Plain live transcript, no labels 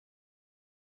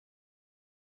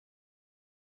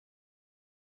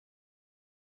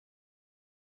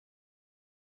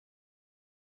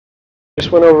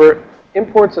Just went over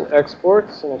imports and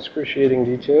exports in excruciating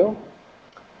detail.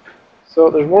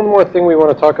 So there's one more thing we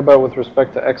want to talk about with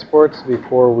respect to exports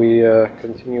before we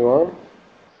continue on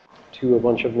to a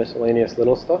bunch of miscellaneous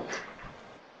little stuff.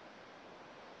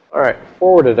 All right,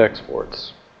 forwarded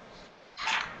exports.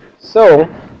 So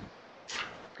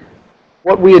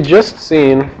what we had just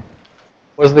seen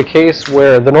was the case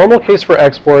where the normal case for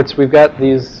exports, we've got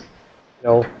these,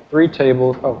 3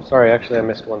 tables. Oh, sorry, actually I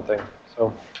missed one thing.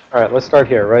 So, all right, let's start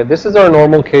here, right? This is our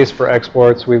normal case for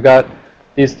exports. We've got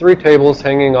these 3 tables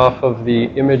hanging off of the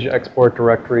image export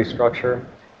directory structure.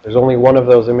 There's only one of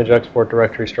those image export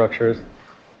directory structures.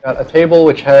 We've got a table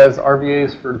which has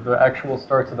RVAs for the actual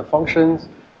starts of the functions,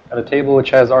 and a table which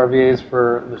has RVAs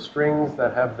for the strings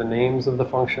that have the names of the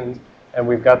functions. And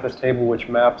we've got this table which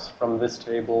maps from this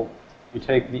table. You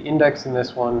take the index in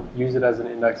this one, use it as an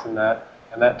index in that,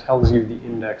 and that tells you the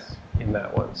index in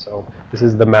that one. So this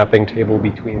is the mapping table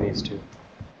between these two.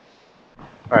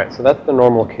 All right, so that's the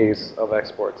normal case of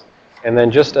exports. And then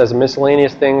just as a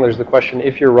miscellaneous thing, there's the question,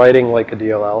 if you're writing like a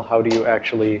DLL, how do you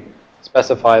actually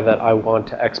specify that I want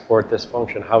to export this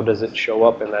function? How does it show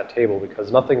up in that table?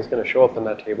 Because nothing's going to show up in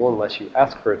that table unless you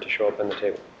ask for it to show up in the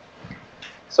table.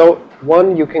 So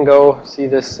one, you can go see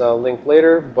this link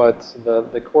later, but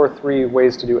the core 3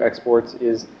 ways to do exports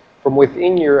is from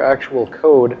within your actual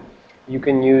code, you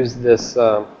can use this,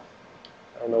 I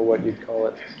don't know what you'd call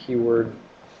it, keyword.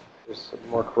 There's a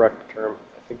more correct term,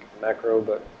 I think macro,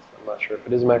 but I'm not sure if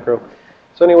it is macro.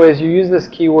 So anyways, you use this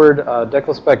keyword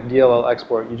declspec DLL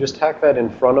export. You just tack that in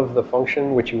front of the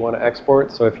function which you want to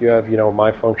export. So if you have,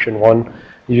 my function 1,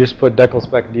 you just put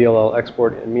declspec DLL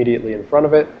export immediately in front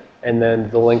of it. And then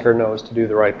the linker knows to do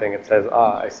the right thing. It says,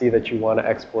 I see that you want to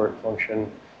export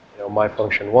function, my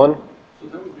function 1. So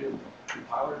that would be a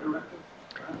compiler directive,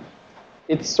 right?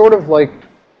 It's sort of like,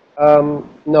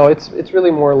 no, it's really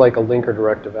more like a linker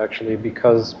directive, actually,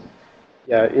 because,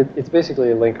 yeah, it's basically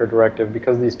a linker directive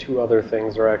because these 2 other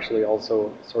things are actually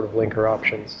also sort of linker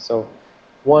options. So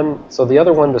the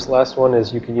other one, this last one,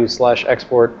 is you can use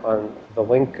 /export on the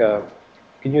link. You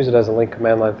can use it as a link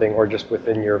command line thing or just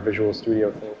within your Visual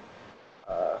Studio thing.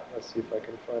 Let's see if I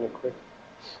can find it quick.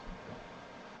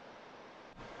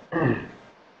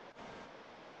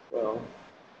 Well,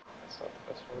 that's not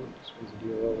the best one. This one's a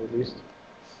DLL released.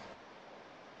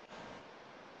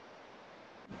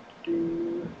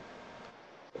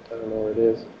 But I don't know where it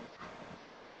is.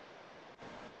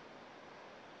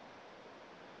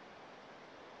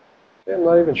 Okay, I'm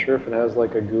not even sure if it has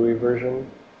like a GUI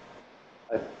version.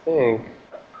 I think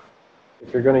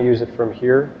if you're going to use it from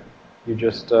here, you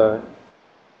just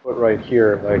put right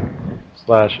here, like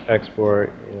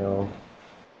 /export,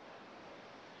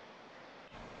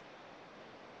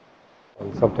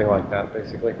 and something like that,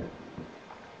 basically.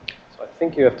 So I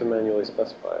think you have to manually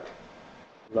specify it.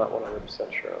 I'm not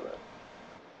 100% sure on that.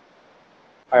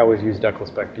 I always use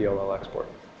declspec DLL export.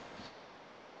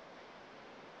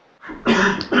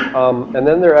 And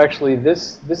then there actually,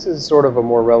 this is sort of a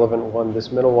more relevant one,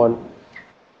 this middle one.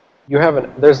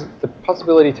 There's the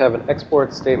possibility to have an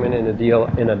export statement in a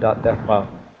 .def file.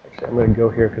 Actually, I'm going to go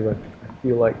here because I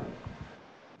feel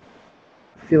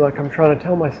like I'm trying to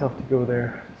tell myself to go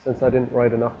there since I didn't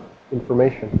write enough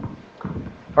information.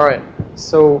 All right,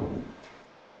 so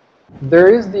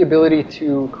there is the ability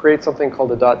to create something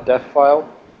called a .def file.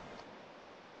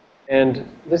 And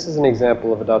this is an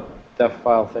example of a .def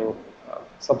file thing,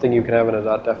 something you can have in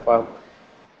a .def file.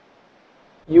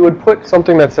 You would put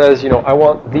something that says, I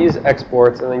want these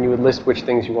exports, and then you would list which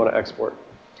things you want to export.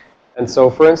 And so,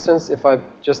 for instance, if I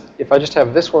just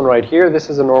have this one right here, this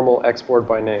is a normal export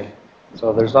by name.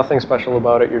 So there's nothing special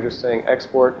about it. You're just saying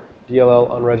export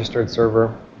DLL unregistered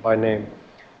server by name.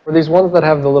 For these ones that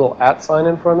have the little @ sign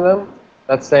in front of them,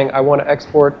 that's saying I want to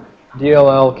export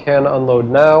DLL can unload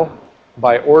now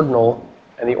by ordinal,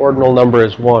 and the ordinal number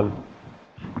is 1.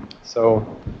 So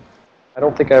I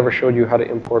don't think I ever showed you how to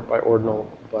import by ordinal,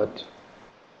 but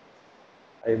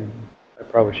I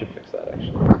probably should fix that,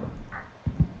 actually.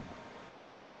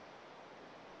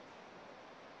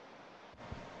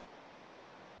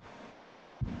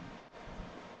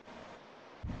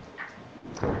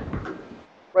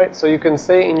 Right, so you can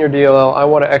say in your DLL, I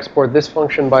want to export this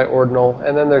function by ordinal,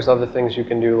 and then there's other things you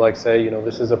can do, like say,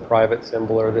 this is a private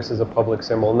symbol or this is a public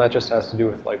symbol, and that just has to do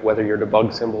with like whether your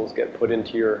debug symbols get put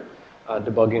into your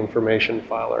debug information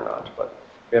file or not, but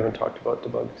we haven't talked about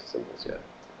debug symbols yet.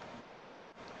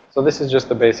 So this is just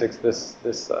the basics, this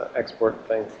export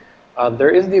thing.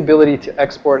 There is the ability to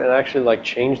export and actually like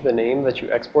change the name that you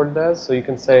exported as. So you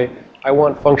can say, I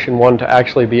want function 1 to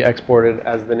actually be exported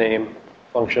as the name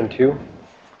function 2.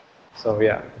 So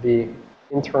yeah,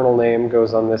 internal name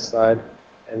goes on this side,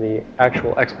 and the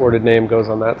actual exported name goes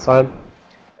on that side.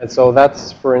 And so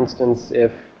that's, for instance,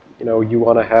 if you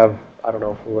want to have, I don't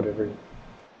know, for whatever.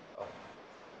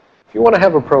 If you want to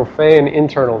have a profane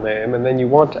internal name, and then you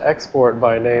want to export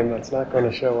by name that's not going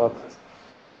to show up.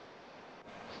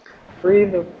 Free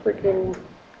the freaking.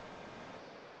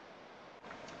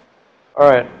 All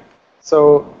right.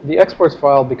 So the exports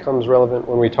file becomes relevant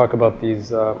when we talk about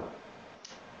these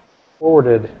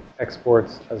forwarded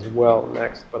exports as well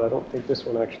next, but I don't think this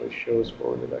one actually shows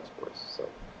forwarded exports. So,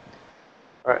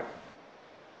 all right.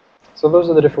 So those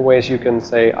are the different ways you can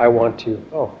say, I want to.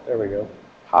 Oh, there we go.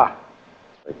 Ha.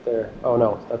 It's right there. Oh,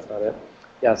 no, that's not it.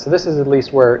 Yeah, so this is at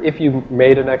least where if you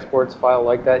made an exports file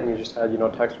like that and you just had,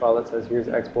 text file that says, here's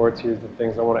exports, here's the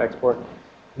things I want to export,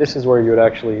 this is where you would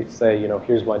actually say,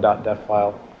 here's my .def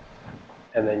file.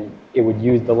 And then it would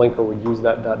use, the linker would use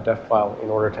that .def file in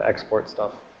order to export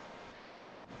stuff.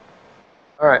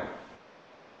 All right.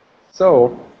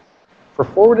 So for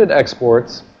forwarded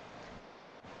exports,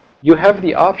 you have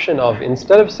the option of,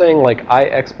 instead of saying like, I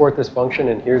export this function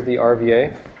and here's the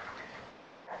RVA,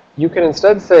 you can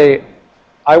instead say,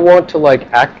 I want to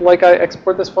like act like I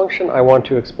export this function. I want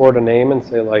to export a name and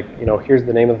say like, here's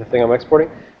the name of the thing I'm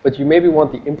exporting. But you maybe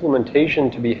want the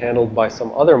implementation to be handled by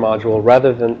some other module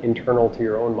rather than internal to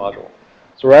your own module.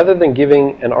 So rather than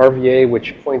giving an RVA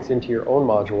which points into your own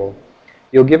module,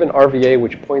 you'll give an RVA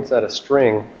which points at a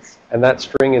string, and that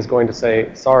string is going to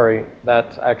say, sorry,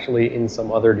 that's actually in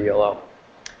some other DLL.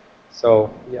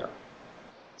 So yeah.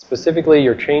 Specifically,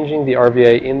 you're changing the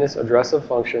RVA in this address of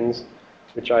functions,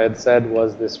 which I had said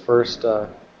was this first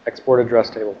export address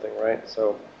table thing, right?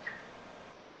 So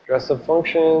address of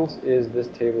functions is this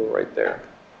table right there.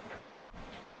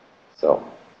 So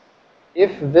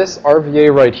if this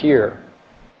RVA right here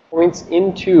points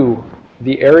into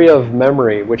the area of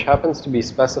memory, which happens to be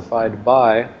specified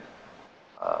by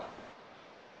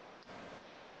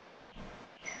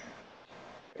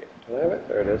do I have it?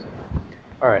 There it is.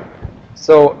 All right.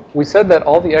 So we said that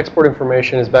all the export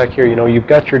information is back here. You've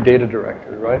got your data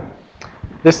directory, right?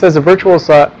 This says a virtual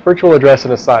address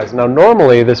and a size. Now,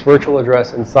 normally, this virtual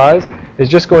address and size is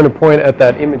just going to point at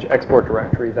that image export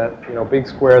directory, that big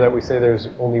square that we say there's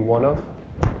only one of.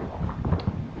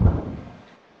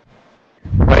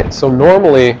 Right? So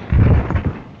normally,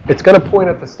 it's going to point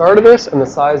at the start of this, and the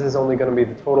size is only going to be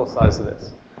the total size of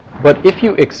this. But if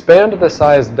you expand the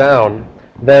size down,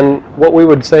 then what we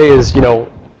would say is,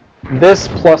 this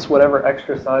plus whatever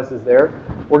extra size is there,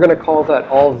 we're going to call that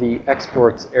all the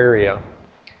exports area.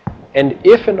 And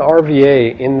if an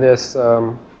RVA in this,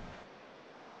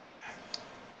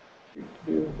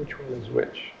 which one is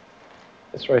which?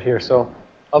 This right here. So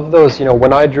of those,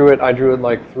 when I drew it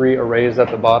like 3 arrays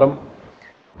at the bottom.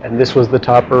 And this was the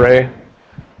top array.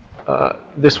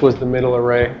 This was the middle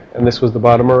array. And this was the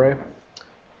bottom array.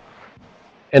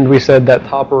 And we said that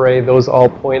top array, those all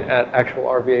point at actual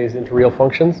RVAs into real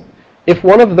functions. If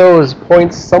one of those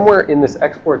points somewhere in this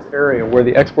exports area, where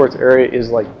the exports area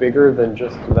is like bigger than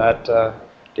just that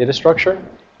data structure,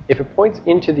 if it points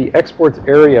into the exports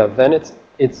area, then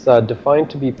it's defined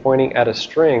to be pointing at a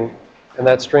string, and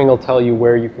that string will tell you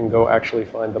where you can go actually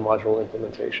find the module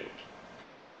implementation.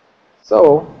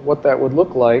 So what that would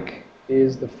look like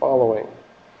is the following.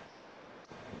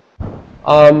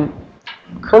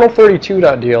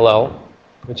 Kernel32.dll,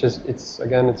 which is, it's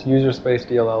user space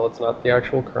DLL, it's not the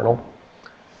actual kernel.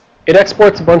 It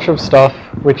exports a bunch of stuff,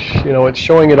 which, it's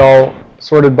showing it all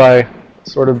sorted by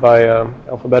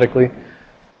alphabetically.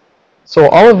 So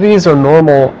all of these are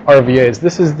normal RVAs.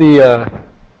 This is the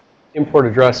import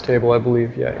address table, I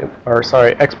believe. Yeah, or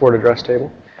sorry, export address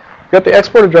table. You've got the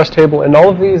export address table, and all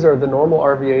of these are the normal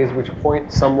RVAs which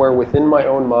point somewhere within my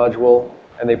own module,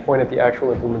 and they point at the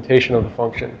actual implementation of the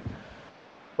function.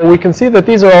 And we can see that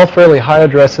these are all fairly high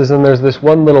addresses, and there's this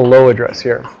one little low address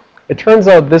here. It turns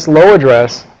out this low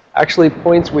address actually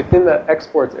points within that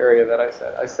exports area that I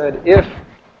said. I said if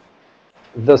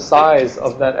the size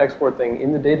of that export thing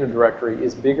in the data directory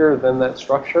is bigger than that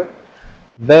structure,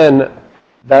 then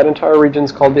that entire region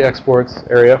is called the exports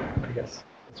area. I guess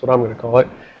that's what I'm going to call it.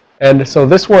 And so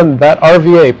this one, that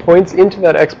RVA, points into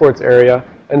that exports area,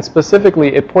 and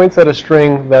specifically it points at a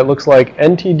string that looks like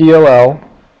ntdll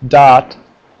dot,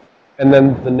 and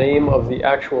then the name of the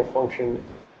actual function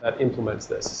that implements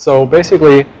this. So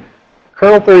basically,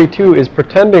 kernel32 is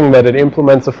pretending that it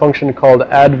implements a function called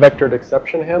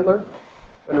addVectoredExceptionHandler.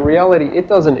 But in reality, it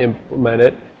doesn't implement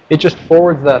it. It just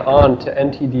forwards that on to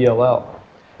ntdll.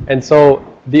 And so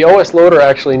the OS loader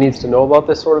actually needs to know about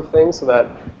this sort of thing so that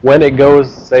when it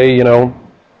goes, say,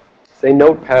 say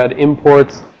Notepad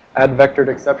imports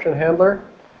addVectoredExceptionHandler,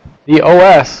 The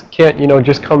OS can't,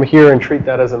 just come here and treat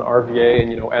that as an RVA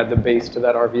and, add the base to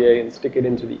that RVA and stick it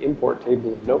into the import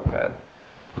table of Notepad.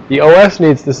 The OS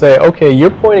needs to say, okay, you're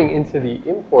pointing into the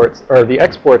imports or the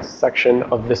exports section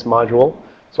of this module,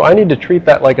 so I need to treat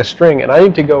that like a string, and I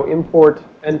need to go import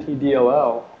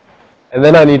NTDLL, and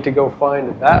then I need to go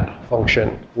find that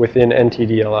function within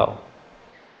NTDLL.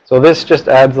 So this just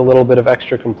adds a little bit of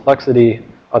extra complexity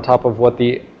on top of what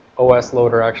the OS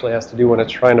loader actually has to do when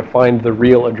it's trying to find the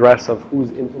real address of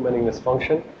who's implementing this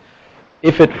function.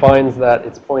 If it finds that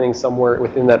it's pointing somewhere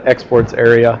within that exports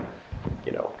area,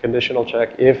 conditional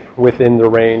check if within the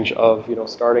range of,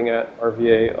 starting at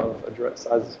RVA of address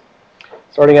size,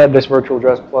 starting at this virtual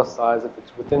address plus size, if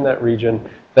it's within that region,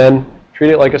 then treat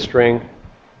it like a string,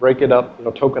 break it up,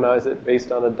 tokenize it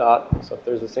based on a dot. So if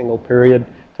there's a single period,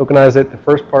 tokenize it. The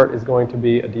first part is going to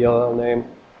be a DLL name.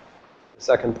 The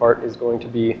second part is going to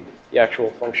be the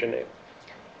actual function name.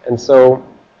 And so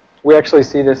we actually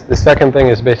see this. The second thing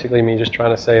is basically me just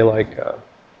trying to say, like,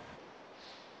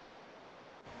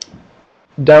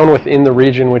 down within the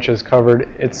region which is covered,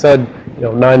 it said,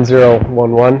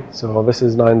 9011. So this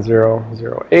is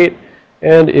 9008.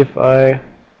 And if I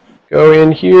go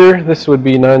in here, this would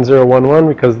be 9011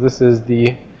 because this is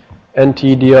the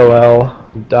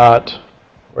NTDLL dot,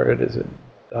 where is it?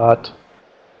 Dot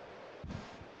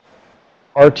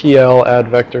RTL add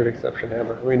vectored exception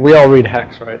handler. I mean, we all read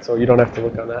hex, right? So you don't have to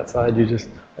look on that side. You just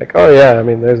like, oh yeah, I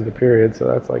mean, there's the period, so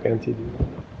that's like NTD.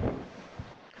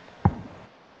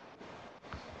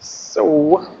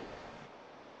 So,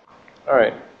 all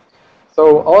right.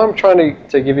 So all I'm trying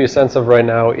to give you a sense of right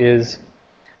now is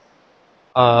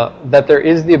that there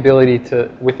is the ability to,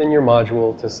 within your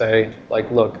module, to say, like,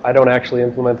 look, I don't actually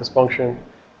implement this function.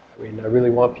 I mean, I really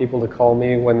want people to call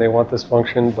me when they want this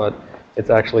function, but it's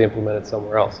actually implemented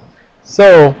somewhere else.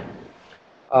 So,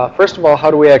 first of all, how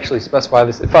do we actually specify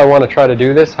this? If I want to try to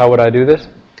do this, how would I do this?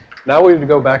 Now we would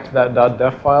go back to that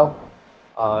 .def file.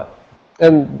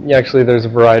 And actually, there's a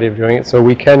variety of doing it. So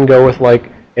we can go with,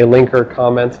 like, a linker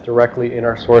comment directly in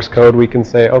our source code. We can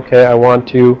say, okay, I want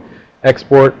to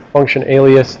export function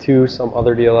alias to some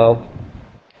other DLL.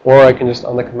 Or I can just,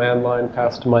 on the command line,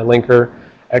 pass to my linker,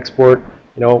 export,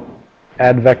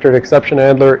 add vectored exception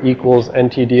handler equals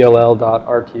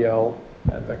ntdll.rtl,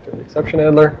 add vectored exception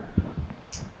handler.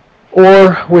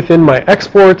 Or within my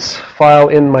exports file,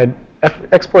 in my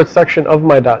export section of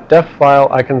my .def file,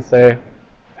 I can say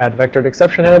add vectored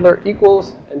exception handler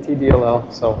equals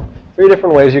ntdll. So 3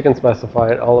 different ways you can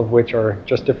specify it, all of which are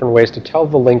just different ways to tell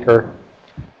the linker,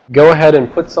 go ahead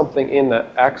and put something in that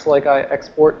acts like I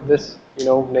export this,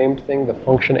 named thing, the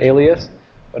function alias,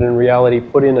 but in reality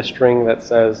put in a string that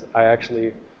says I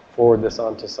actually forward this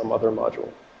on to some other module.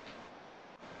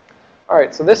 All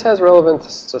right, so this has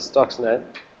relevance to Stuxnet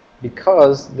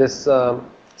because this,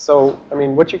 so I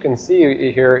mean, what you can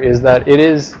see here is that it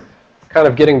is kind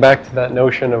of getting back to that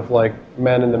notion of, like,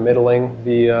 man in the middling,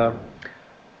 the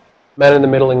man in the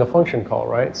middling a function call,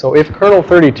 right? So if kernel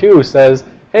 32 says,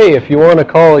 hey, if you want to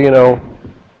call,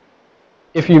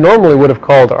 if you normally would have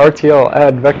called RTL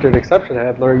add vectored exception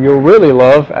handler, you'll really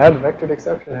love add vectored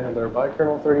exception handler by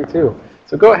kernel 32.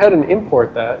 So go ahead and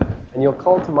import that, and you'll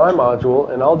call to my module,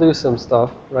 and I'll do some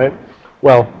stuff, right?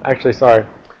 Well, actually, sorry.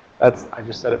 I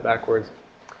just said it backwards.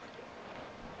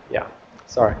 Yeah,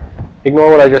 sorry.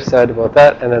 Ignore what I just said about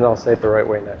that, and then I'll say it the right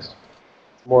way next.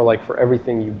 It's more like for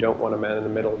everything you don't want a man in the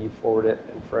middle, you forward it,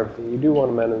 and for everything you do want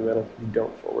a man in the middle, you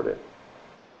don't forward it.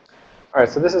 All right,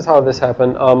 so this is how this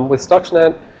happened. With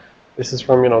Stuxnet, this is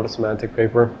from, the semantic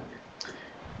paper.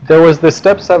 There was this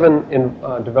step 7 in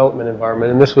development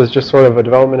environment, and this was just sort of a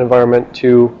development environment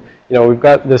to, we've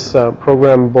got this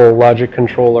programmable logic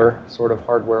controller sort of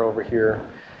hardware over here,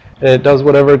 and it does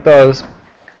whatever it does.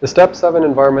 The step 7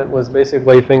 environment was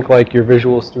basically, think like your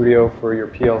Visual Studio for your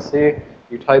PLC.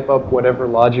 You type up whatever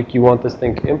logic you want this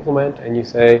thing to implement, and you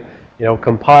say,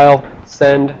 compile,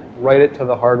 send, write it to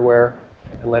the hardware,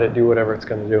 and let it do whatever it's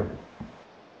going to do.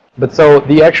 But so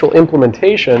the actual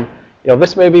implementation,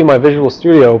 this may be my Visual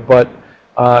Studio, but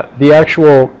the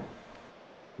actual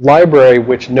library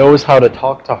which knows how to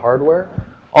talk to hardware,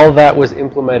 all that was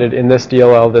implemented in this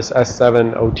DLL, this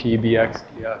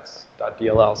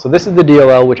S7OTBXDX.DLL. So this is the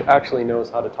DLL which actually knows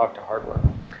how to talk to hardware.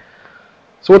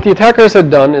 So what the attackers had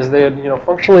done is they had,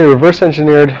 functionally reverse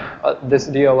engineered this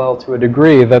DLL to a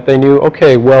degree that they knew,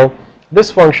 okay, well, this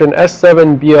function,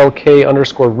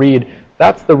 S7BLK_read,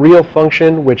 that's the real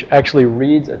function which actually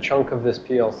reads a chunk of this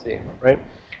PLC, right?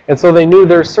 And so they knew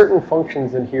there's certain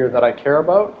functions in here that I care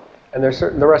about, and there's the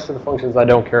rest of the functions I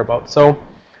don't care about. So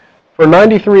for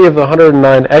 93 of the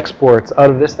 109 exports out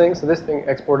of this thing, so this thing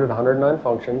exported 109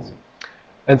 functions,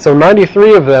 And so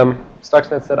 93 of them,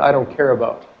 Stuxnet said, I don't care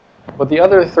about. But the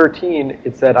other 13,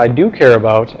 it said, I do care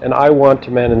about, and I want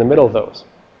to man in the middle of those.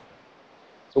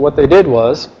 So what they did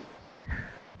was,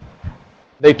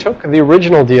 they took the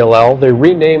original DLL, they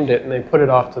renamed it, and they put it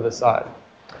off to the side.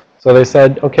 So they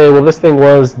said, okay, well, this thing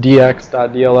was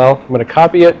dx.dll. I'm going to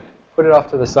copy it, put it off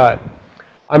to the side.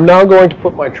 I'm now going to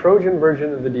put my Trojan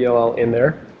version of the DLL in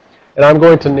there, and I'm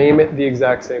going to name it the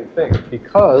exact same thing.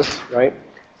 Because, right,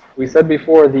 we said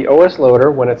before, the OS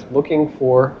loader, when it's looking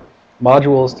for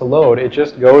modules to load, it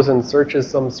just goes and searches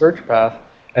some search path.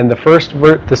 And the first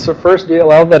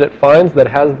DLL that it finds that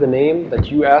has the name that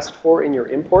you asked for in your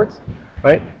imports,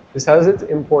 right? This has its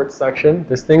import section.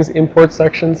 This thing's import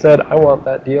section said, I want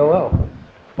that DLL.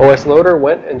 OS loader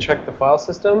went and checked the file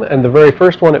system, and the very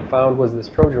first one it found was this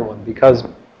Trojan one, because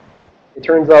it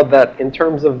turns out that in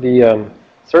terms of the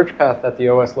search path that the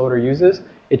OS loader uses,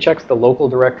 it checks the local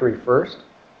directory first.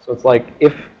 So it's like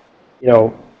if, you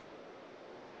know,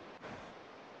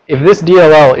 if this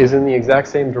DLL is in the exact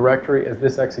same directory as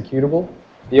this executable,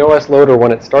 the OS loader,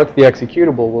 when it starts the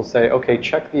executable, will say, okay,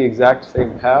 check the exact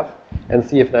same path and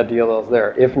see if that DLL is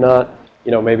there. If not,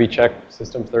 you know, maybe check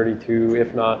system 32.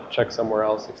 If not, check somewhere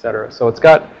else, etc. So it's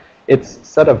got its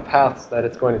set of paths that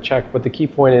it's going to check. But the key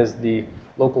point is the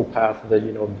local path, the,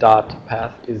 you know, dot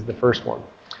path is the first one.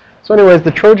 So anyways,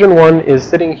 the Trojan one is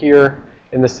sitting here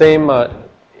in the same,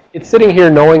 it's sitting here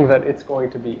knowing that it's going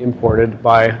to be imported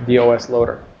by the OS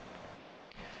loader.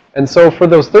 And so for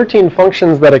those 13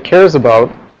 functions that it cares about,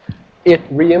 it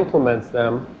re-implements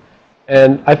them.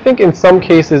 And I think in some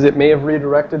cases it may have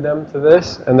redirected them to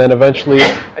this, and then eventually,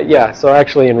 yeah, so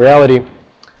actually in reality,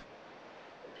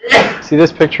 see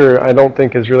this picture I don't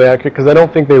think is really accurate because I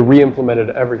don't think they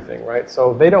re-implemented everything, right?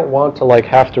 So they don't want to like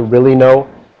have to really know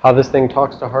how this thing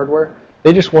talks to hardware.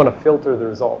 They just want to filter the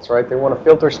results, right? They want to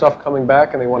filter stuff coming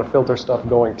back and they want to filter stuff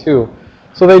going to.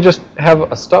 So they just have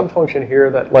a stub function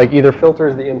here that like either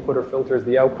filters the input or filters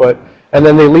the output, and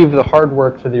then they leave the hard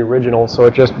work to the original, so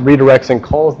it just redirects and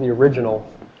calls the original.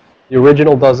 The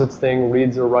original does its thing,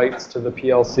 reads or writes to the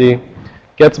PLC,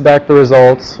 gets back the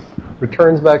results,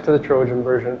 returns back to the Trojan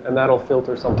version, and that'll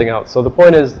filter something out. So the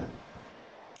point is,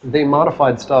 they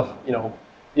modified stuff, you know.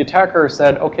 The attacker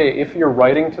said, okay, if you're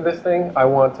writing to this thing, I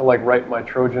want to like write my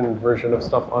Trojan version of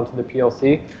stuff onto the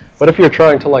PLC. But if you're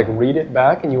trying to like read it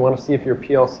back and you want to see if your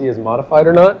PLC is modified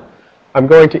or not, I'm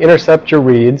going to intercept your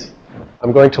reads.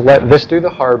 I'm going to let this do the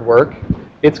hard work.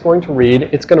 It's going to read.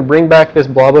 It's going to bring back this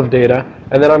blob of data.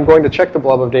 And then I'm going to check the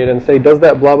blob of data and say, does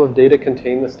that blob of data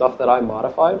contain the stuff that I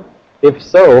modified? If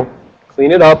so,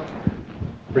 clean it up,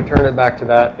 return it back to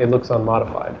that. It looks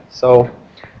unmodified. So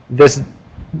this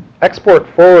export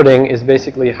forwarding is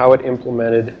basically how it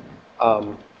implemented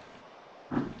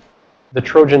the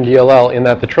Trojan DLL, in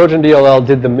that the Trojan DLL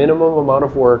did the minimum amount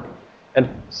of work. And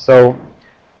so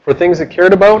for things it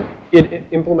cared about, it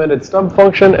implemented stub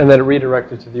function and then it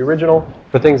redirected to the original.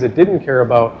 For things it didn't care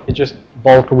about, it just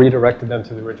bulk redirected them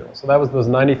to the original. So that was those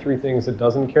 93 things it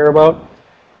doesn't care about.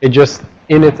 It just,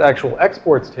 in its actual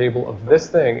exports table of this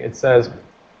thing, it says,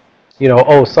 you know,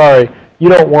 oh, sorry, you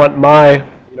don't want my,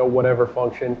 you know, whatever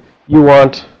function. You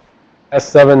want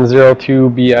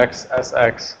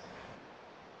S702BXSX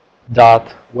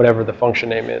dot whatever the function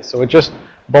name is. So it just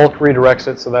bulk redirects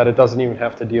it so that it doesn't even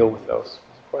have to deal with those.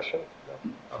 Question? No?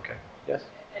 Okay. Yes?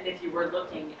 And if you were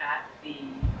looking at the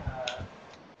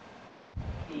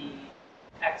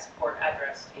export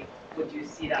address table, would you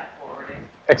see that forwarding?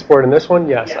 Export in this one?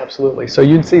 Yes, yeah. Absolutely. So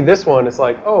you'd see this one. It's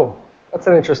like, oh, that's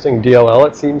an interesting DLL.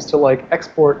 It seems to like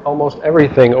export almost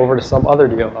everything over to some other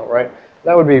DLL, right?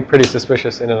 That would be pretty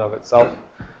suspicious in and of itself.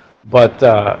 But,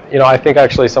 you know, I think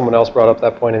actually someone else brought up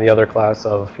that point in the other class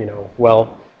of, you know,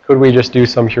 well, could we just do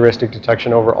some heuristic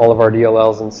detection over all of our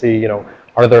DLLs and see, you know,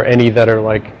 are there any that are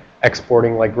like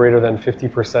exporting like greater than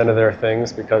 50% of their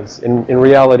things? Because in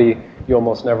reality, you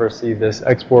almost never see this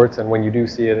exports. And when you do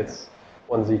see it, it's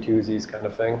onesie, twosies kind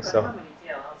of thing. But so how many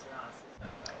DLLs are on a system?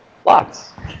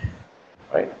 Lots,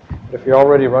 right? But if you're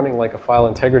already running like a file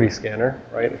integrity scanner,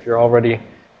 right? If you're already,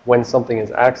 when something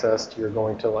is accessed, you're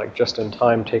going to like just in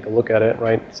time take a look at it,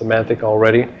 right? Semantic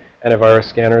already. Antivirus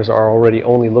scanners are already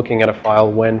only looking at a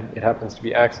file when it happens to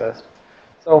be accessed.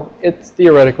 So it's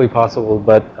theoretically possible,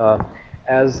 but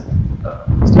as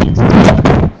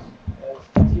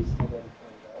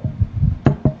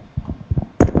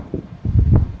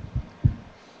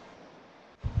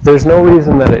there's no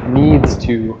reason that it needs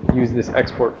to use this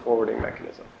export forwarding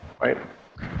mechanism, right?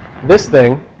 This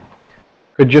thing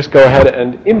could just go ahead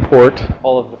and import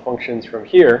all of the functions from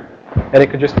here, and it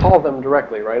could just call them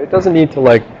directly, right? It doesn't need to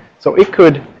like, so it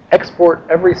could export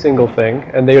every single thing,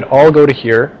 and they would all go to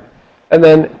here, And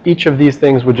then each of these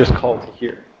things would just call to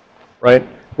here, right?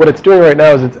 What it's doing right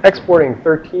now is it's exporting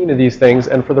 13 of these things,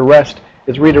 and for the rest,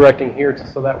 it's redirecting here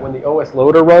so that when the OS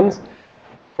loader runs,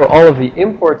 for all of the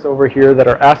imports over here that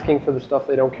are asking for the stuff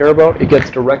they don't care about, it gets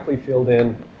directly filled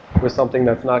in with something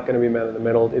that's not going to be met in the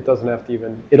middle. It doesn't have to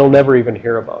even, it'll never even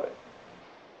hear about it.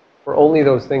 For only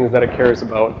those things that it cares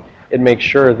about, it makes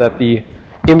sure that the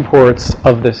imports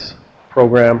of this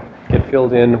program get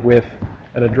filled in with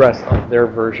an address of their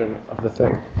version of the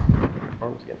thing.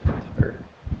 Arm's getting tired.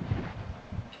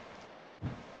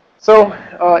 So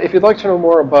if you'd like to know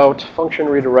more about function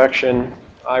redirection,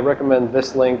 I recommend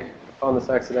this link. I found this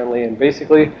accidentally, and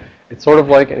basically it's sort of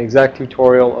like an exact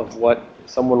tutorial of what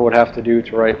someone would have to do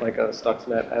to write like a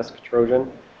Stuxnet-esque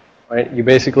Trojan. Right? You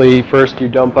basically, first you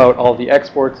dump out all the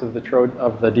exports of the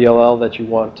DLL that you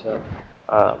want to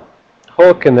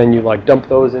hook, and then you like dump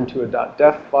those into a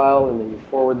 .def file, and then you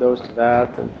forward those to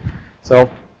that. And so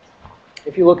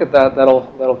if you look at that,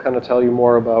 that'll kind of tell you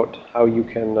more about how you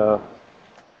can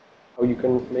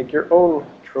make your own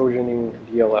Trojaning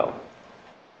DLL.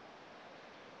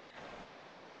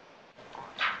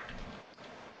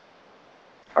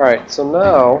 All right, so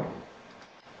now,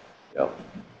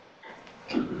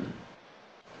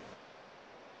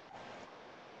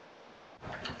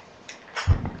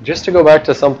 just to go back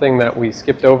to something that we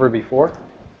skipped over before.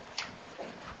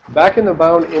 Back in the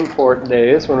bound import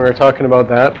days, when we were talking about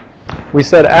that, we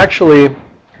said actually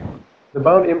the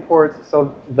bound imports,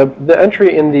 so the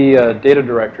entry in the data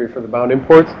directory for the bound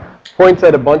imports points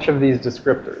at a bunch of these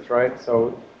descriptors, right?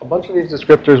 So a bunch of these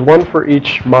descriptors, one for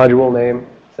each module name,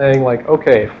 saying like,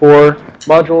 okay, for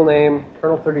module name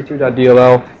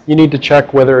kernel32.dll, you need to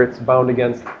check whether it's bound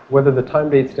against, whether the time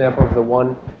date stamp of the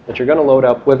one that you're going to load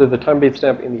up, whether the time date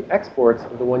stamp in the exports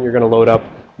of the one you're going to load up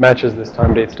matches this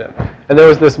time date stamp. And there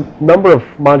was this number of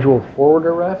module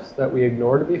forwarder refs that we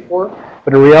ignored before,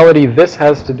 but in reality, this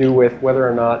has to do with whether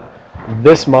or not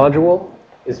this module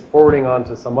is forwarding on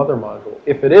to some other module.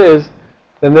 If it is,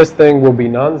 then this thing will be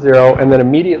non-zero, and then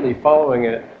immediately following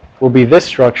it will be this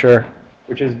structure,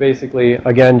 which is basically,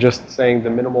 again, just saying the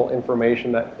minimal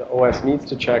information that the OS needs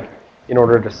to check in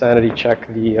order to sanity check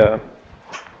the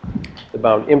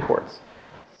bound imports.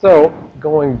 So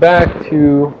going back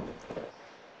to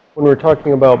when we were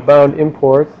talking about bound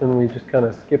imports, and we just kind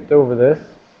of skipped over this.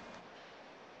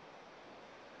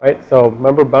 Right, so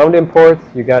remember bound imports,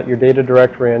 you got your data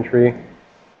directory entry.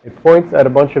 It points at a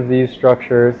bunch of these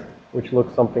structures, which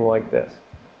look something like this.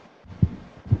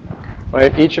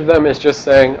 Right, each of them is just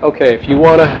saying, okay, if you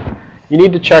want to, you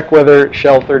need to check whether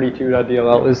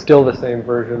shell32.dll is still the same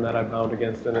version that I bound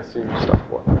against and assumed stuff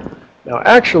for. Now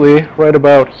actually, right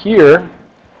about here,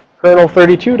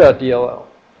 kernel32.dll.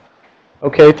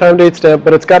 Okay, time date stamp,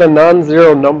 but it's got a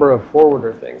non-zero number of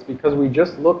forwarder things because we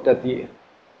just looked at the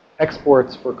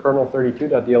exports for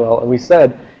kernel32.dll, and we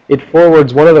said it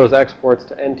forwards one of those exports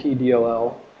to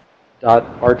ntdll.rtl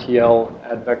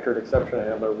add vectored exception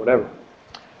handler, whatever.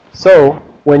 So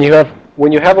when you have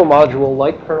a module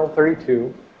like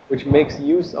kernel32, which makes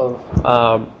use of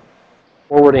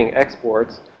forwarding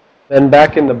exports, then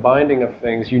back in the binding of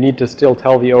things, you need to still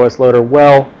tell the OS loader,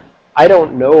 well, I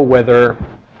don't know whether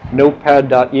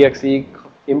notepad.exe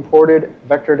imported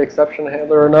vectored exception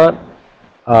handler or not.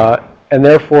 And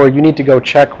therefore, you need to go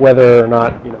check whether or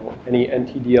not, any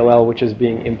ntdll which is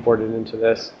being imported into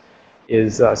this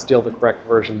is still the correct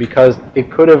version, because it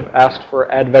could have asked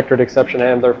for add vectored exception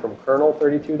handler from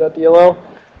kernel32.dll,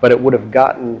 but it would have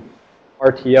gotten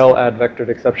RTL add vectored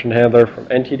exception handler from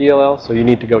ntdll, so you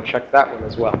need to go check that one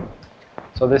as well.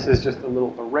 So this is just a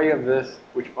little array of this,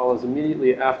 which follows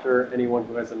immediately after anyone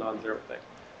who has a non-zero thing.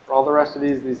 For all the rest of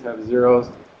these have zeros.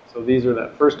 So these are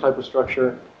that first type of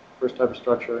structure,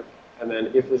 and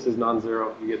then if this is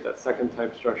non-zero, you get that second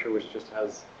type structure, which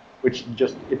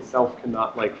just itself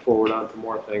cannot like forward on to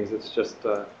more things. It's just,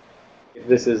 if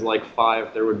this is like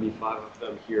 5, there would be 5 of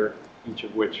them here, each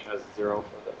of which has 0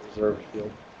 for the reserved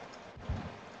field.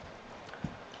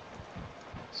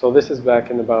 So this is back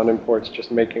in the bound imports,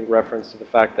 just making reference to the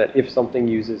fact that if something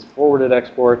uses forwarded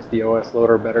exports, the OS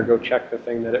loader better go check the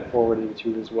thing that it forwarded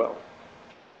to as well.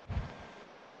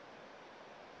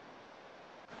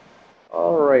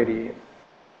 Alrighty.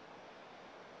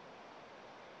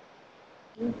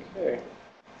 Okay.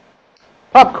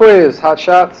 Pop quiz, hot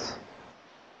shots.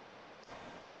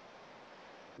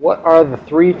 What are the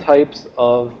 3 types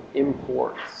of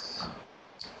imports?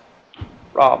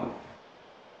 Rob.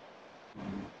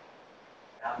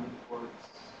 Bound imports.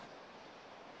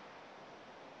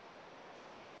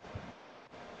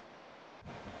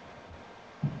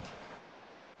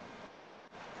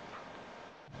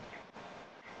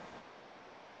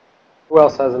 Who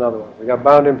else has another one? We got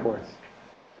bound imports.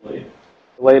 Delayed.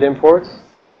 Delayed imports?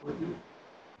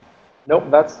 Nope,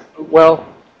 that's, well,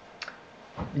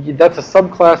 that's a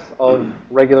subclass of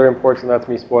regular imports, and that's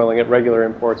me spoiling it. Regular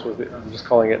imports was, I'm just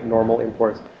calling it normal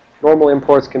imports. Normal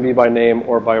imports can be by name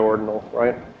or by ordinal,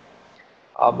 right?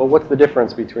 But what's the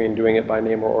difference between doing it by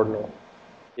name or ordinal?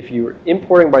 If you're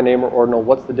importing by name or ordinal,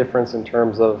 what's the difference in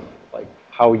terms of like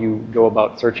how you go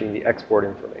about searching the export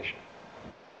information?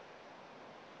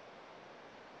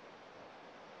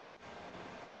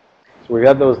 So we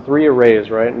have those 3 arrays,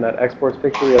 right? And that exports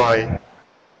picture, we have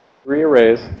 3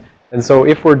 arrays. And so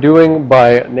if we're doing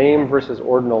by name versus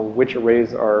ordinal, which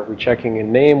arrays are we checking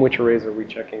in name? Which arrays are we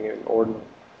checking in ordinal?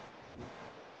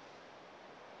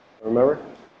 Remember?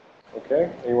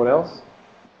 Okay. Anyone else?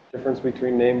 Difference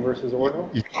between name versus ordinal?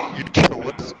 You check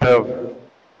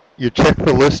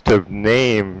the list of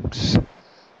names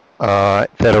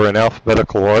that are in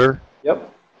alphabetical order.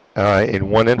 Yep. In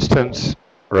one instance,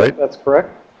 right? Yep, that's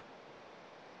correct.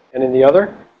 And in the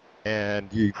other? And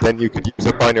then you could use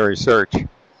a binary search.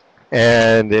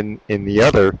 And in the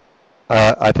other,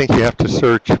 I think you have to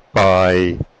search by,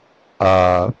 you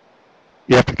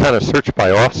have to kind of search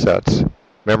by offsets,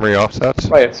 memory offsets.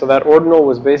 Right, so that ordinal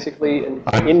was basically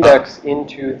an index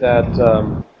into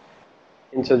that,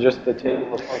 into just the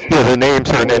table of functions. Yeah, the names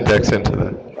are an index into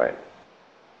that. Right.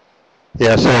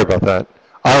 Yeah, sorry about that.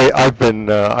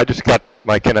 I just got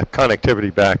my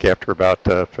connectivity back after about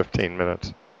 15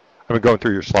 minutes. I've been going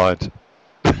through your slides.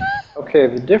 Okay,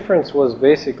 the difference was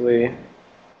basically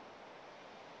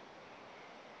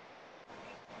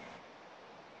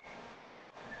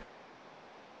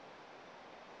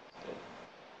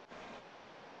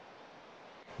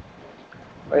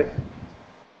right.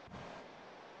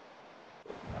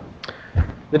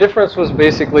 The difference was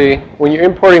basically when you're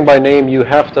importing by name, you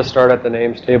have to start at the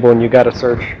names table and you got to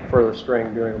search for the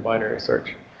string doing a binary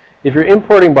search. If you're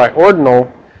importing by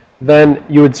ordinal, then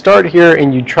you would start here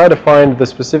and you'd try to find the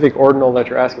specific ordinal that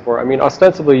you're asking for. I mean,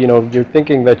 ostensibly, you know, you're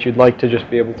thinking that you'd like to just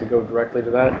be able to go directly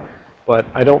to that, but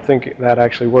I don't think that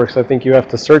actually works. I think you have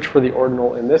to search for the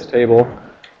ordinal in this table,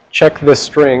 check this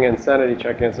string, and sanity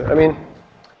check it. I mean,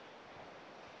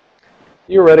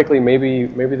 theoretically, maybe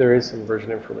there is some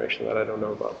version information that I don't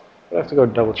know about. But I have to go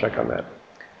double check on that.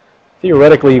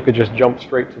 Theoretically, you could just jump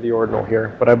straight to the ordinal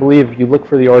here. But I believe you look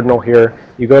for the ordinal here.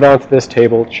 You go down to this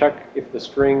table, check if the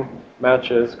string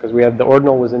matches, because we had the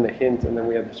ordinal was in the hint, and then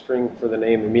we had the string for the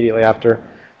name immediately after.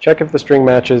 Check if the string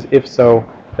matches. If so,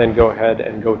 then go ahead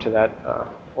and go to that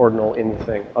ordinal in the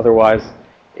thing. Otherwise,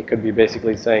 it could be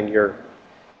basically saying your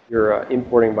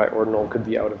importing by ordinal could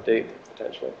be out of date,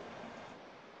 potentially.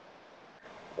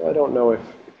 Well, I don't know if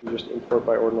you just import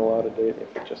by ordinal out of date,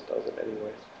 if it just does it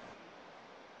anyways.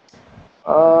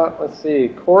 Let's see.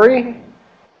 Corey,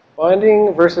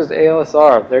 binding versus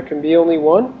ASLR. There can be only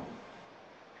one?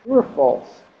 True or false?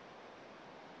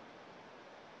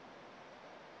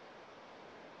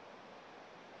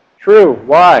 True.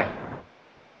 Why?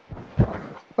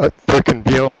 There can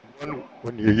be only one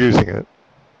when you're using it.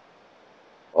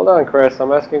 Hold on, Chris.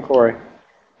 I'm asking Corey.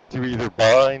 To either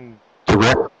bind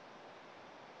direct.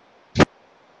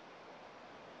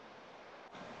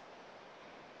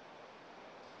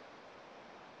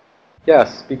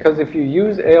 Yes, because if you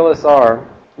use ASLR,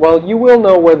 well, you will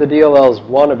know where the DLLs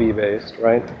want to be based,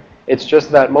 right? It's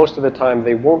just that most of the time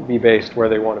they won't be based where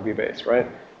they want to be based, right?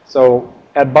 So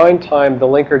at bind time, the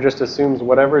linker just assumes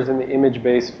whatever's in the image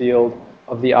base field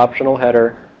of the optional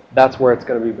header, that's where it's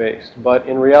going to be based. But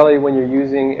in reality, when you're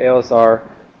using ASLR,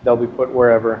 they'll be put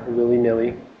wherever,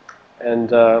 willy-nilly. And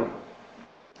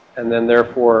then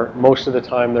therefore, most of the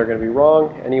time they're going to be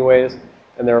wrong anyways,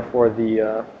 and therefore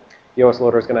the OS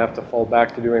loader is going to have to fall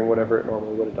back to doing whatever it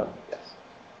normally would have done. Yes.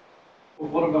 Well,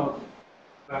 what about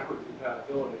backward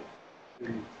compatibility?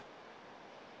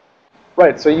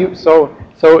 Right. So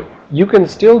you can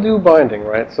still do binding,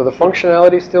 right? So the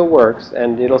functionality still works,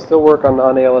 and it'll still work on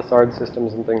non-ASLR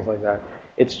systems and things like that.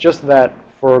 It's just that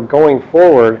for going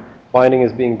forward, binding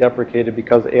is being deprecated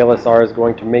because ASLR is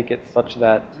going to make it such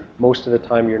that most of the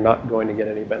time you're not going to get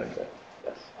any benefit.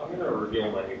 Yes. I'm going to reveal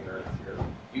my ignorance here.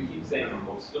 You keep saying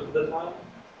most of the time,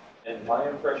 and my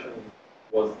impression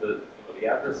was that the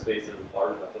address space is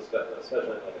large enough, especially in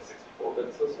like a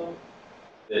 64-bit system,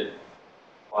 that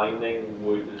binding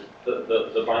would,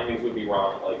 the bindings would be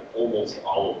wrong like almost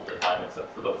all of the time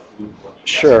except for the fluke when you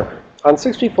Sure. On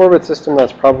 64-bit system,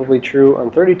 that's probably true.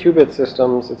 On 32-bit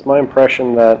systems, it's my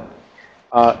impression that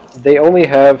they only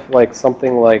have like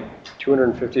something like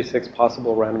 256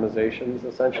 possible randomizations,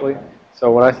 essentially.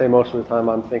 So when I say most of the time,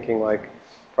 I'm thinking like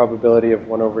probability of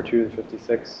 1/2 to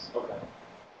 56. Okay.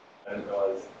 I didn't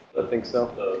realize I think so.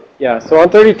 the Yeah, so on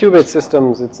 32-bit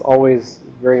systems, it's always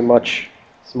very much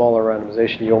smaller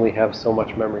randomization. You only have so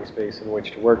much memory space in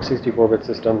which to work. 64-bit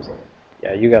systems,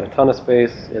 yeah, you got a ton of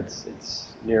space.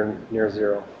 It's near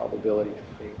zero probability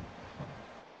of being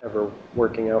ever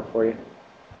working out for you.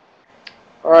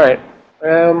 All right.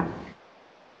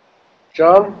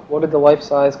 John, what did the life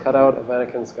size cutout of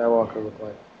Anakin Skywalker look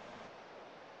like?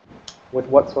 With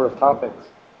what sort of toppings?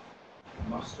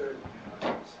 Mustard and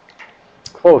onions.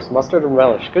 Close, mustard and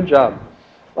relish. Good job.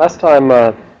 Last time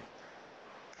the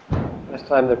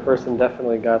person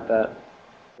definitely got that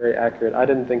very accurate. I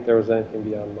didn't think there was anything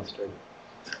beyond mustard.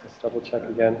 Let's double check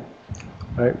again.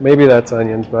 All right, maybe that's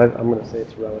onions, but I'm going to say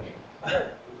it's relish.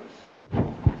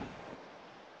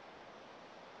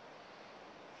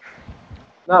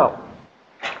 Now,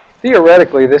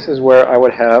 theoretically, this is where I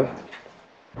would have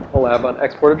a lab on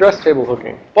export address table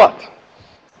hooking. But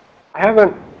I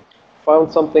haven't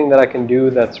found something that I can do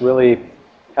that's really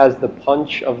has the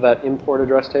punch of that import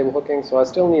address table hooking. So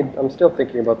I'm still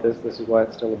thinking about this. This is why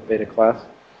it's still a beta class.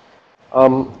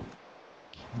 Bill,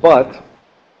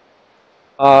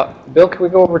 can we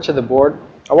go over to the board?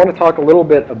 I want to talk a little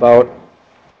bit about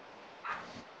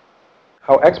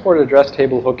how export address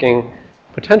table hooking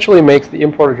potentially makes the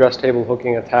import address table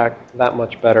hooking attack that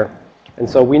much better. And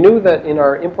so we knew that in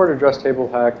our import address table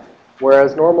hack,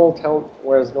 whereas normal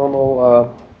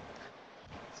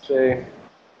say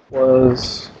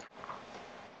was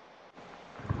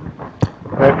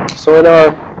right. So in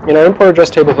our import address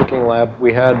table hooking lab,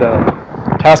 we had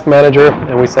task manager,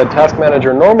 and we said task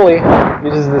manager normally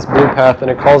uses this blue path, and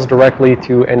it calls directly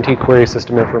to NT query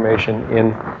system information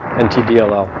in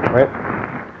NTDLL, right?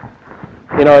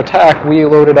 In our attack, we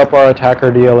loaded up our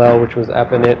attacker DLL, which was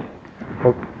appinit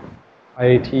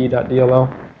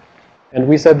iat.dll. And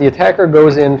we said the attacker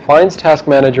goes in, finds task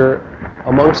manager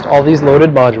amongst all these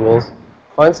loaded modules,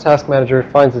 finds task manager,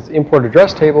 finds its import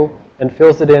address table, and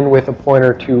fills it in with a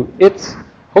pointer to its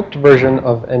hooked version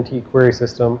of NT query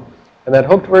system. And that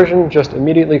hooked version just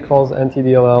immediately calls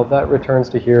NTDLL. That returns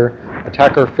to here.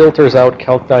 Attacker filters out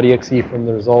calc.exe from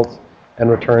the results and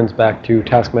returns back to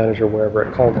task manager wherever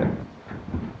it called it.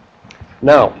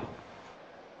 Now,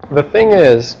 the thing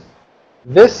is,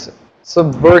 this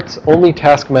subverts only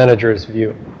task manager's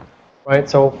view, right?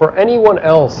 So for anyone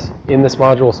else in this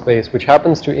module space, which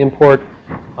happens to import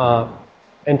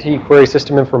NT query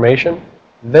system information,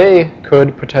 they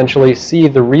could potentially see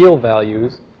the real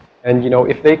values. And,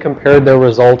 if they compared their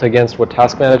result against what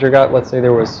task manager got, let's say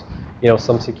there was,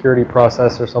 some security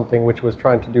process or something which was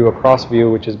trying to do a cross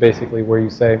view, which is basically where you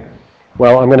say,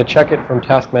 well, I'm going to check it from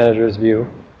task manager's view.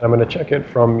 I'm going to check it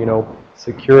from,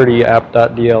 security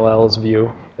app.dll's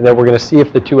view. And then we're going to see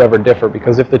if the two ever differ.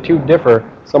 Because if the two differ,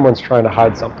 someone's trying to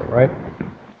hide something, right?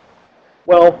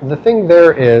 Well, the thing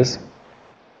there is,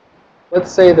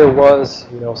 let's say there was,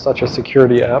 such a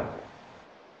security app.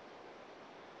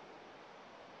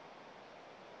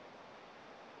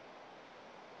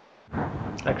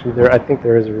 Actually, I think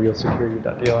there is a real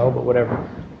security.dll, but whatever.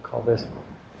 We'll call this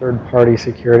third-party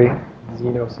security,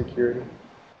 Xeno Security.dll.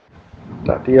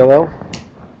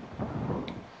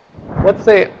 Let's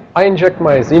say I inject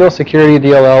my Xeno Security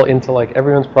DLL into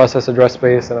everyone's process address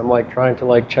space, and I'm trying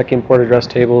to check import address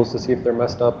tables to see if they're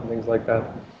messed up and things like that.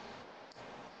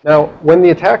 Now, when the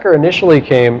attacker initially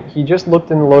came, he just looked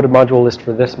in the loaded module list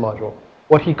for this module.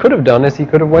 What he could have done is he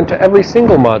could have went to every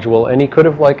single module, and he could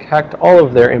have hacked all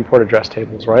of their import address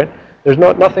tables, right? There's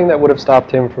nothing that would have stopped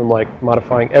him from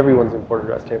modifying everyone's import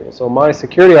address table. So my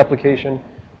security application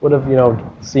would have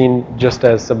seen just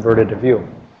as subverted a view.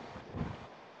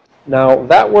 Now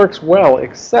that works well,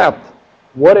 except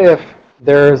what if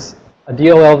there's a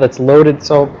DLL that's loaded?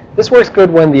 So this works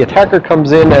good when the attacker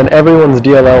comes in and everyone's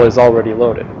DLL is already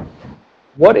loaded.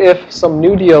 What if some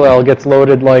new DLL gets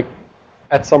loaded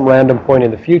at some random point in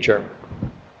the future?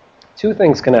 Two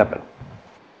things can happen.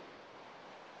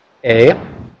 A,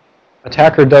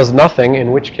 attacker does nothing,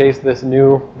 in which case this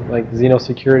new Xeno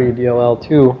Security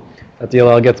DLL2, that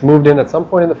DLL gets moved in at some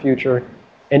point in the future,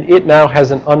 and it now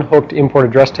has an unhooked import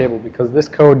address table because this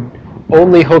code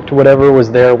only hooked whatever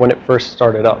was there when it first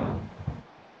started up.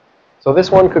 So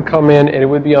this one could come in and it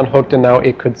would be unhooked, and now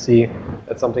it could see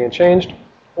that something had changed.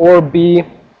 Or B,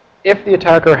 if the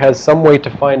attacker has some way to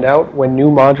find out when new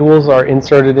modules are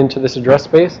inserted into this address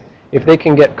space, if they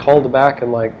can get called back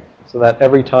and so that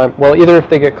every time, well, either if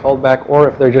they get called back or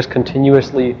if they're just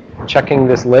continuously checking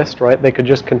this list, right? They could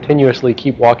just continuously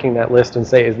keep walking that list and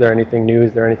say, is there anything new?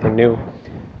 Is there anything new?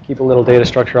 Keep a little data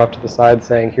structure off to the side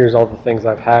saying, here's all the things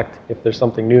I've hacked. If there's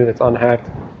something new that's unhacked,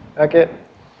 hack it.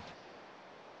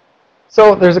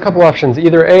 So there's a couple options.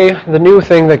 Either A, the new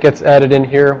thing that gets added in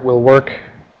here will work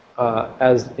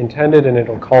as intended and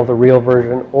it'll call the real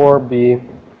version, or B,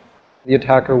 the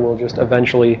attacker will just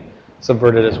eventually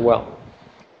subvert it as well.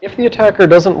 If the attacker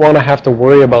doesn't want to have to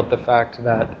worry about the fact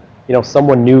that,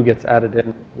 someone new gets added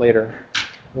in later,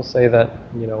 we'll say that,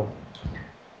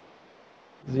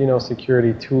 Xeno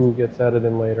Security 2 gets added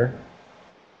in later.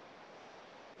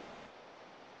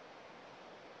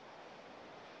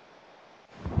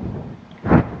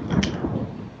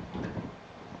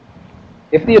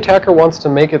 If the attacker wants to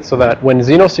make it so that when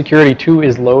Xeno Security 2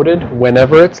 is loaded,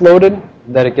 whenever it's loaded,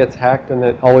 that it gets hacked and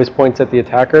it always points at the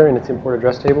attacker in its import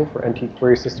address table for NT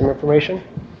query system information,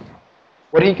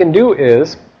 what he can do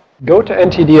is go to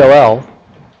NTDLL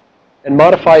and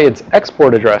modify its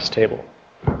export address table.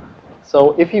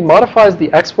 So if he modifies the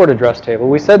export address table,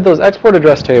 we said those export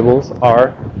address tables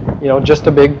are, just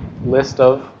a big list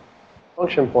of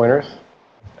function pointers.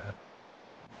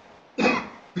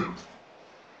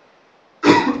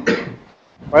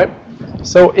 Right?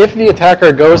 So if the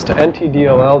attacker goes to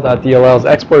ntdll.dll's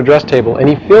export address table and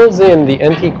he fills in the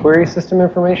NT query system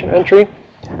information entry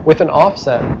with an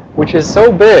offset, which is so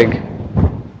big,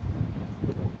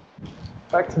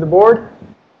 back to the board,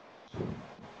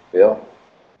 Bill.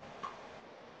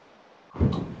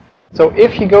 So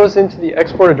if he goes into the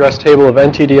export address table of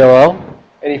ntdll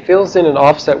and he fills in an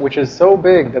offset which is so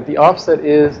big that the offset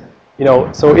is,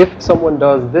 so if someone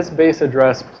does this base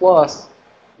address plus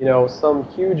some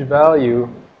huge value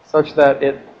such that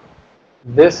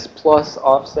this plus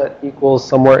offset equals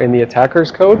somewhere in the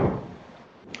attacker's code,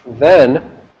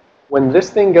 then when this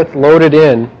thing gets loaded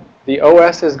in, the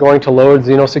OS is going to load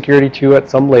Xeno Security 2 at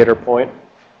some later point.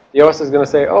 The OS is going to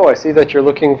say, oh, I see that you're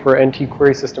looking for NT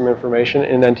query system information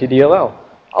in NTDLL.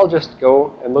 I'll just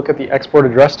go and look at the export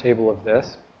address table of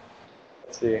this.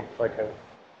 Let's see if I can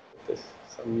put this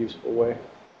some useful way.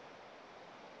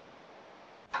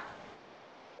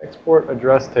 Export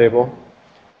address table,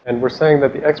 and we're saying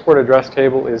that the export address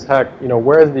table is hacked,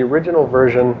 whereas the original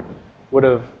version would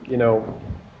have,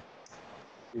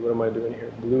 what am I doing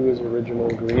here? Blue is original,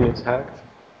 green is hacked.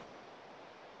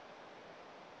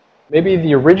 Maybe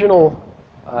the original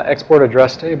export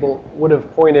address table would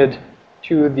have pointed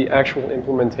to the actual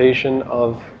implementation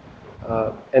of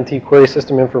NT query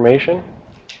system information,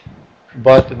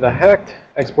 but the hacked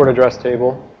export address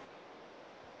table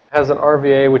has an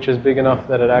RVA which is big enough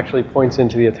that it actually points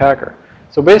into the attacker.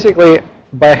 So basically,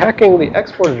 by hacking the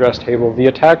export address table, the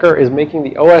attacker is making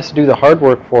the OS do the hard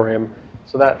work for him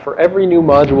so that for every new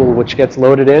module which gets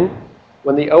loaded in,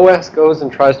 when the OS goes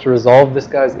and tries to resolve this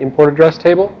guy's import address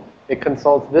table, it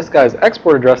consults this guy's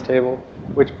export address table,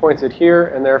 which points it here,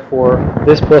 and therefore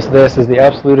this plus this is the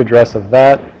absolute address of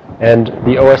that, and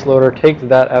the OS loader takes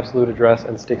that absolute address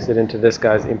and sticks it into this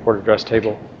guy's import address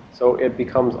table. So it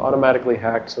becomes automatically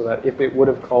hacked so that if it would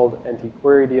have called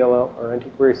NT-query DLL or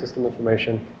NT-query system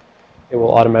information, it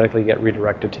will automatically get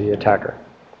redirected to the attacker.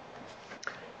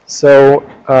 So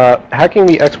hacking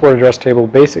the export address table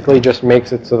basically just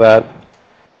makes it so that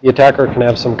the attacker can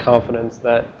have some confidence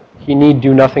that he need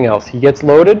do nothing else. He gets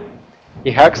loaded,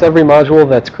 he hacks every module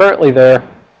that's currently there,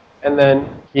 and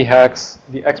then he hacks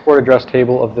the export address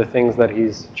table of the things that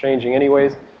he's changing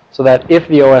anyways, so that if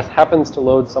the OS happens to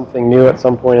load something new at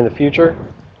some point in the future,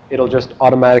 it'll just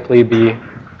automatically be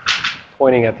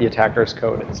pointing at the attacker's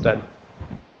code instead.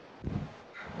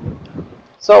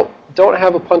 So don't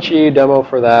have a punchy demo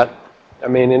for that. I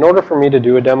mean, in order for me to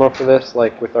do a demo for this,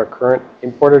 like with our current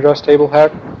import address table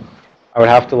hack, I would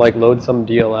have to like load some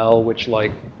DLL, which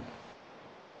like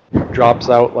drops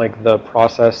out like the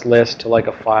process list to like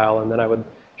a file, and then I would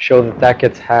show that that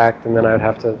gets hacked, and then I would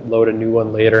have to load a new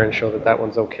one later and show that that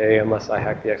one's okay unless I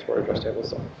hack the export address table.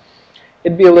 So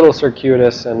it'd be a little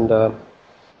circuitous, and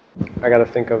I got to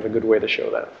think of a good way to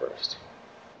show that first.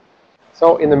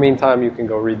 So in the meantime, you can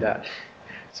go read that.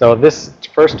 So this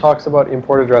first talks about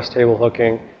import address table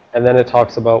hooking, and then it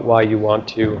talks about why you want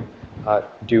to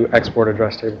do export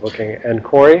address table hooking. And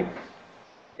Corey,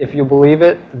 if you believe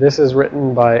it, this is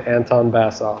written by Anton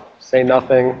Bassoff. Say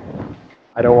nothing.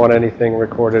 I don't want anything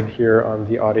recorded here on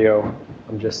the audio.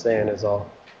 I'm just saying is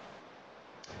all.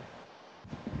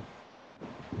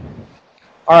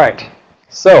 All right.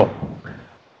 So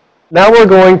now we're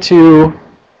going to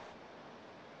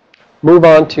move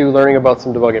on to learning about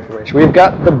some debug information. We've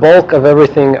got the bulk of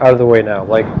everything out of the way now.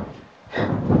 Like,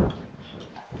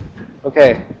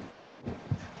 okay,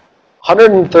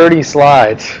 130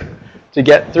 slides to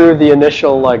get through the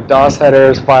initial like DOS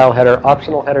headers, file header,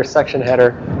 optional header, section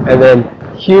header, and then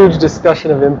huge discussion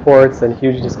of imports and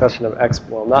huge discussion of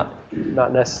export. Well,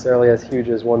 not necessarily as huge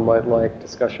as one might like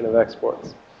discussion of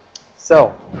exports.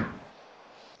 So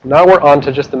Now we're on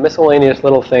to just the miscellaneous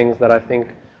little things that I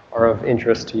think are of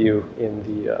interest to you in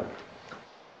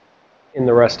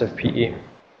the rest of PE.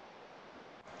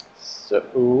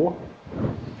 So,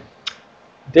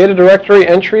 data directory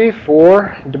entry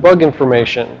for debug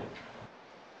information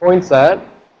points at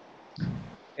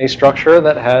a structure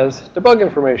that has debug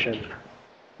information.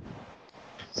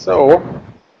 So,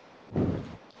 do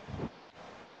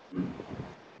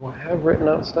I have written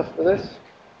out stuff for this?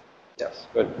 Yes,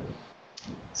 good.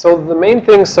 So the main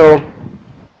thing,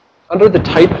 under the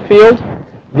type field,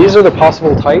 these are the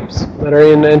possible types that are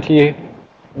in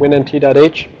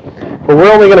WinNT.h. But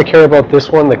we're only going to care about this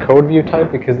one, the code view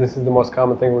type, because this is the most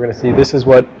common thing we're going to see. This is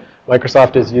what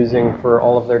Microsoft is using for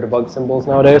all of their debug symbols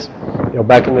nowadays. You know,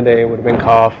 back in the day, it would have been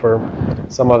cough or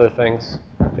some other things.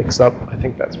 Mix up. I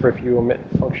think that's for if you omit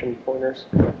function pointers,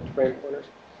 frame pointers.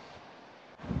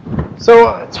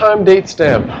 So, time date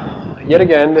stamp. Yet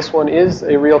again, this one is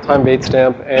a real-time date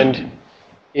stamp, and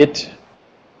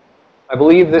I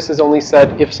believe this is only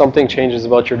set if something changes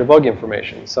about your debug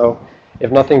information. So,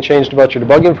 if nothing changed about your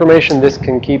debug information, this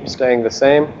can keep staying the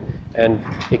same, and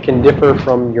it can differ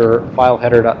from your file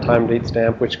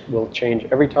header.timeDateStamp, which will change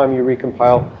every time you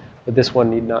recompile, but this one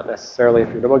need not necessarily if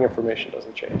your debug information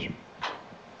doesn't change.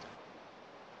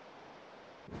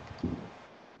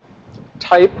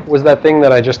 Type was that thing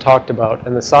that I just talked about,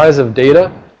 and the size of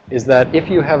data is that if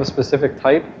you have a specific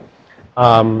type,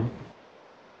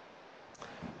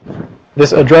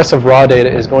 this address of raw data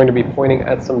is going to be pointing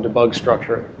at some debug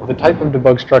structure. The type of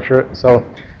debug structure, so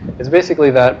it's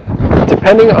basically that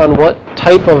depending on what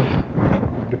type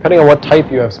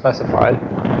you have specified,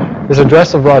 this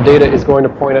address of raw data is going to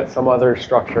point at some other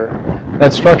structure.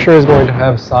 That structure is going to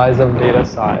have size of data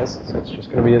size, so it's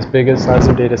just going to be as big as size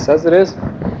of data says it is.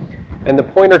 And the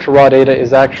pointer to raw data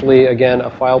is actually, again,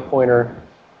 a file pointer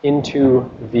into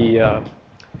the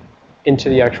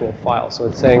actual file. So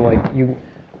it's saying like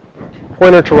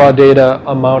pointer to raw data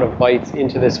amount of bytes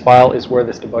into this file is where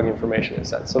this debug information is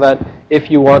set. So that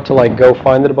if you want to like go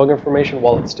find the debug information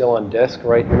while it's still on disk,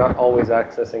 right, you're not always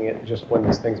accessing it just when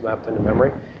this thing's mapped into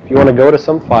memory. If you want to go to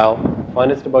some file,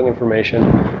 find its debug information,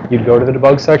 you'd go to the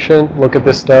debug section, look at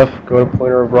this stuff, go to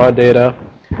pointer of raw data,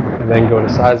 and then go to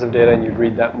size of data, and you'd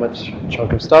read that much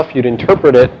chunk of stuff. You'd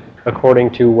interpret it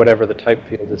according to whatever the type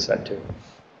field is set to.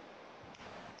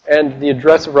 And the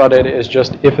address of raw data is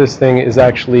just if this thing is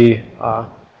actually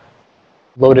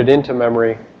loaded into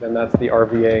memory, then that's the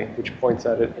RVA, which points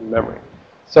at it in memory.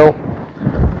 So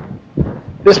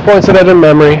this points at it in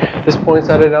memory, this points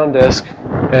at it on disk,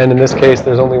 and in this case,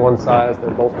 there's only one size.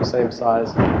 They're both the same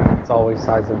size. It's always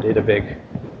size of data big.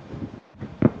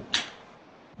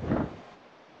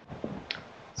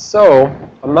 So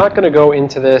I'm not going to go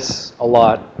into this a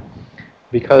lot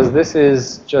because this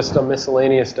is just a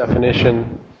miscellaneous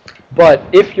definition. But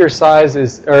if your size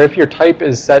is, or if your type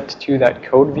is set to that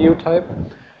code view type,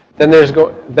 then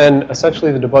then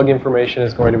essentially the debug information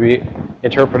is going to be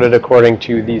interpreted according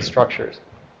to these structures.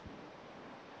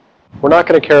 We're not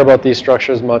going to care about these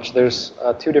structures much. There's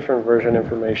two different version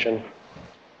information.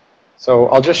 So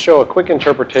I'll just show a quick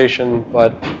interpretation,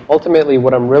 but ultimately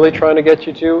what I'm really trying to get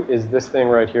you to is this thing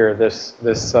right here, this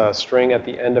string at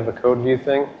the end of a code view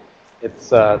thing. It's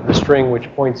the string which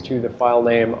points to the file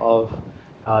name of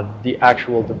the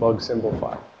actual debug symbol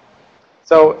file.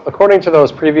 So according to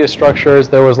those previous structures,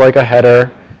 there was like a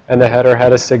header, and the header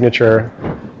had a signature.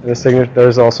 And the signature,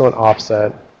 there's also an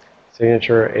offset,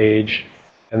 signature, age,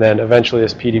 and then eventually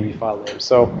this PDB file name.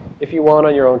 So if you want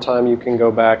on your own time, you can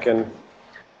go back and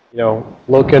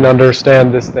look and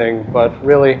understand this thing, but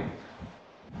really,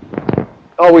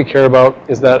 all we care about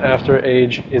is that after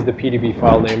age is the PDB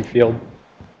file name field.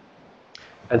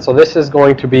 And so this is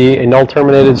going to be a null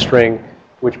terminated string,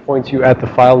 which points you at the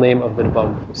file name of the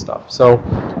debug stuff. So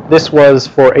this was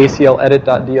for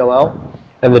acledit.dll,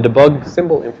 and the debug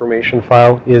symbol information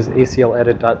file is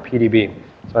acledit.pdb.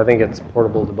 So I think it's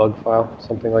portable debug file,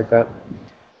 something like that.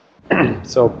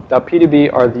 So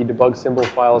 .pdb are the debug symbol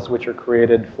files which are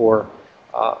created for,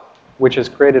 which is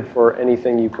created for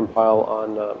anything you compile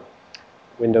on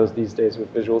Windows these days with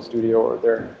Visual Studio or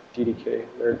their DDK,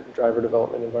 their driver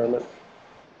development environment.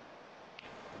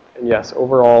 And yes,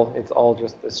 overall, it's all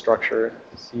just this structure,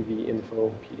 CV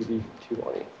info PDB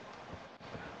 220.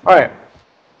 All right.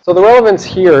 So the relevance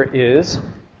here is,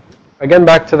 again,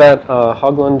 back to that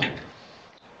Haugland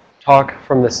talk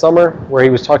from this summer where he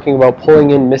was talking about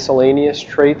pulling in miscellaneous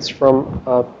traits from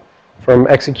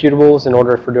executables in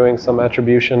order for doing some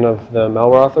attribution of the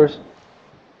malware authors.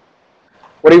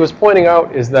 What he was pointing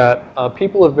out is that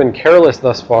people have been careless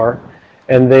thus far,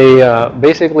 and they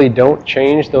basically don't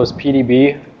change those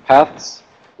PDB paths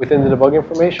within the debug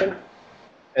information.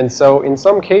 And so in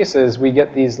some cases, we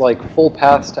get these like full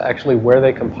paths to actually where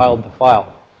they compiled the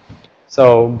file.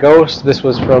 So Ghost, this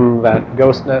was from that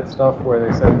GhostNet stuff where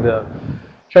they said the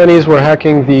Chinese were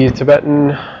hacking the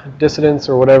Tibetan dissidents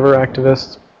or whatever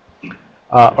activists.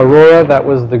 Aurora, that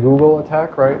was the Google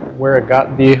attack, right? Where it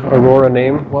got the Aurora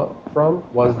name from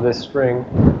was this string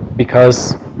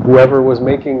because whoever was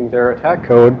making their attack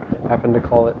code happened to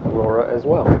call it Aurora as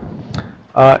well.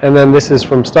 And then this is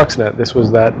from Stuxnet. This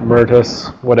was that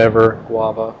Murtus, whatever,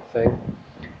 Guava thing.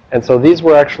 And so these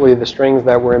were actually the strings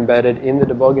that were embedded in the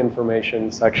debug information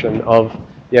section of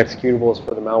the executables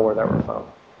for the malware that were found.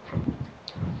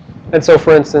 And so,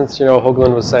 for instance,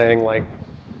 Hoagland was saying, like,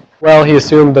 well, he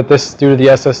assumed that this, due to the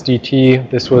SSDT,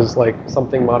 this was like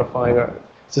something modifying a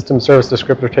system service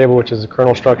descriptor table, which is a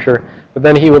kernel structure. But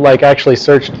then he would like actually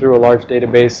search through a large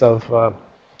database of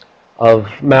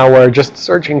malware, just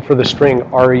searching for the string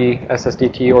RE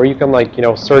SSDT, or you can like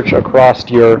search across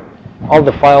all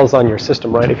the files on your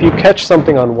system, right? If you catch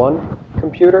something on one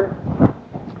computer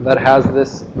that has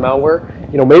this malware,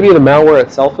 maybe the malware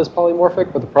itself is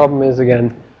polymorphic, but the problem is,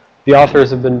 again, the authors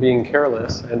have been being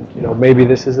careless, and maybe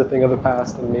this is a thing of the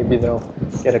past, and maybe they'll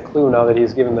get a clue now that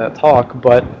he's given that talk.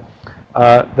 But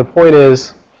the point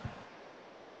is,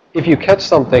 if you catch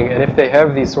something, and if they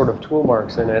have these sort of tool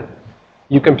marks in it,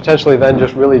 you can potentially then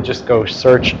just go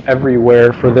search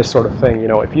everywhere for this sort of thing.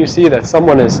 If you see that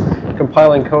someone is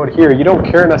compiling code here, you don't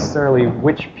care necessarily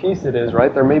which piece it is,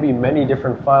 right? There may be many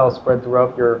different files spread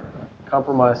throughout your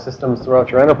compromised systems throughout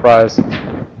your enterprise.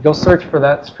 You'll search for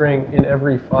that string in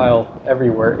every file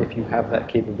everywhere if you have that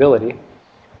capability,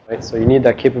 right? So you need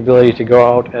that capability to go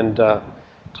out and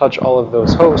touch all of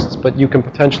those hosts, but you can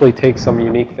potentially take some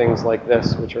unique things like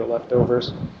this, which are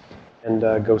leftovers, and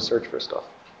go search for stuff.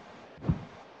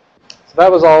 So that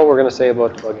was all we're going to say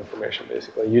about debug information,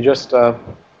 basically. You just,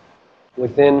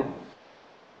 within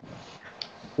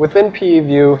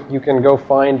PEView, you can go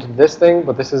find this thing,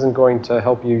 but this isn't going to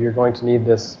help you. You're going to need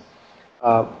this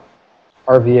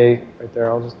RVA right there.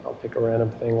 I'll pick a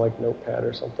random thing like Notepad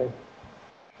or something.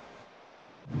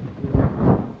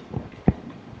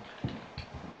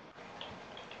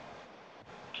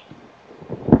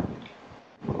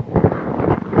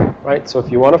 Right, so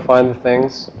if you want to find the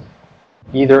things,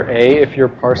 either A, if you're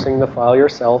parsing the file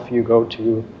yourself, you go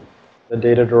to the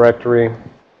data directory,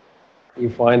 you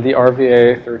find the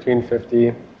RVA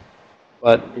 1350,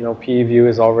 but PEView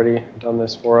has already done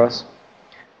this for us.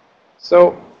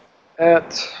 So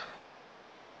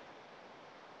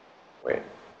wait,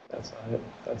 that's not it,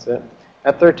 that's it.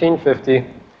 At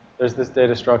 1350, there's this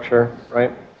data structure,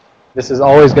 right? This is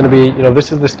always going to be,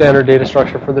 this is the standard data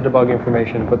structure for the debug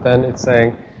information, but then it's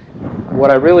saying, what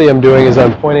I really am doing is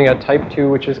I'm pointing at type 2,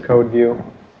 which is code view,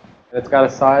 and it's got a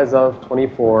size of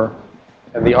 24,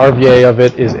 and the RVA of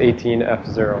it is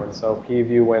 18F0. And so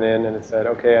PEView went in and it said,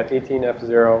 okay, at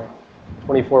 18F0,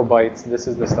 24 bytes, this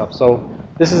is the stuff. So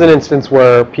this is an instance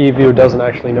where PEView doesn't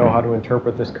actually know how to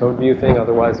interpret this code view thing,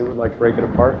 otherwise it would like break it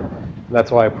apart. And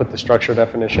that's why I put the structure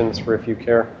definitions for if you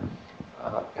care,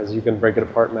 because you can break it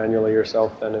apart manually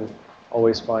yourself then and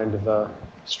always find the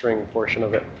string portion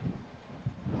of it.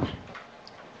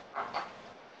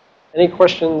 Any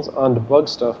questions on debug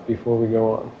stuff before we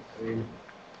go on? I mean,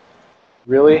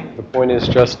 really, the point is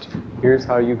just, here's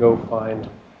how you go find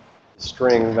the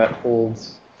string that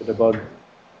holds the debug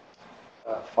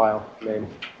file name.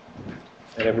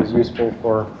 And it was useful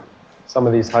for some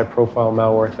of these high-profile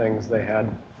malware things. They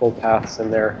had full paths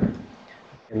in their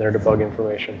debug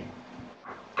information.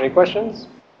 Any questions?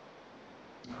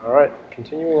 All right,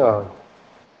 continuing on.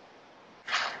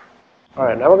 All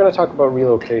right, now we're going to talk about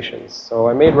relocations. So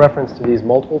I made reference to these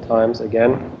multiple times.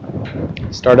 Again,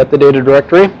 start at the data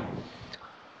directory.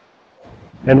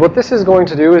 And what this is going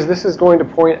to do is this is going to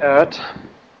point at,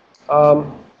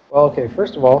 well, okay,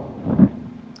 first of all,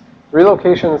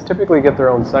 relocations typically get their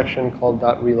own section called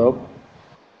 .reloc.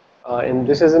 And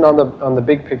this isn't on the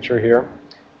big picture here.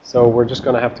 So we're just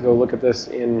going to have to go look at this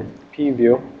in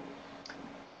PEView.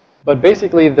 But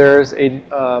basically, there's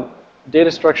a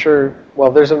data structure,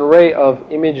 well, there's an array of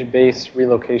image-based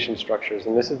relocation structures.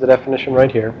 And this is the definition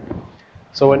right here.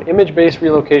 So an image-based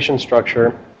relocation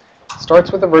structure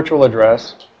starts with a virtual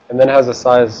address and then has a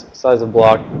size of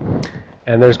block.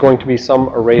 And there's going to be some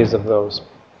arrays of those.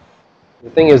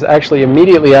 The thing is, actually,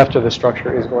 immediately after the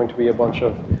structure is going to be a bunch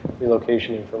of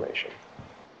relocation information.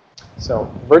 So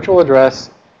virtual address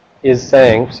is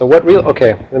saying, so what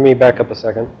okay, let me back up a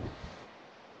second.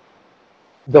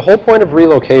 The whole point of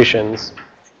relocations,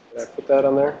 did I put that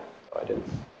on there? Oh, I didn't.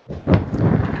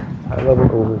 High-level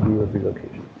overview of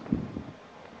relocations.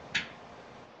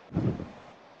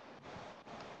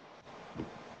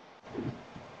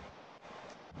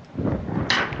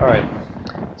 All right.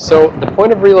 So the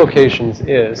point of relocations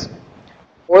is,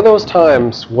 for those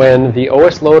times when the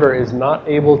OS loader is not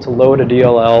able to load a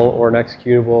DLL or an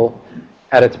executable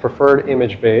at its preferred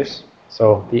image base,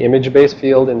 so the image base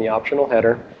field in the optional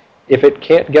header, if it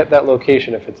can't get that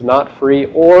location, if it's not free,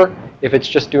 or if it's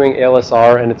just doing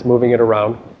ASLR and it's moving it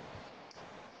around,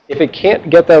 if it can't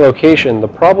get that location, the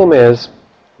problem is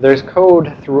there's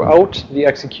code throughout the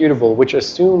executable which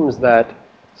assumes that,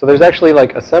 so there's actually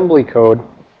like assembly code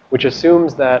which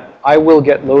assumes that I will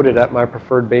get loaded at my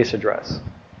preferred base address.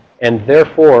 And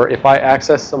therefore, if I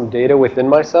access some data within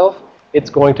myself, it's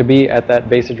going to be at that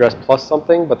base address plus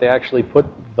something, but they actually put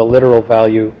the literal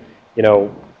value, you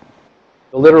know,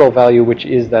 the literal value which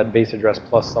is that base address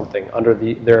plus something under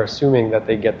the, they're assuming that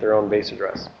they get their own base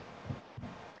address.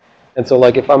 And so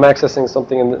like if I'm accessing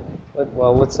something in the,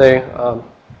 well, let's say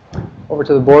over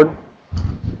to the board.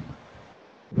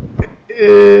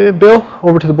 Bill,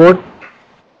 over to the board.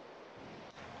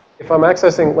 If I'm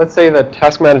accessing, let's say that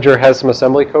Task Manager has some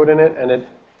assembly code in it, and it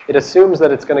assumes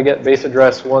that it's going to get base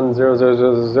address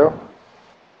 10000.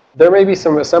 There may be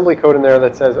some assembly code in there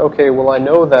that says, okay, well, I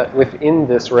know that within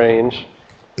this range,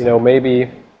 you know,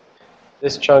 maybe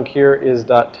this chunk here is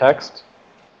 .text.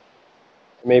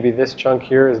 Maybe this chunk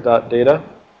here is .data,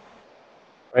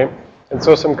 right? And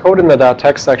so some code in the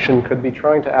 .text section could be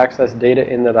trying to access data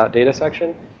in the .data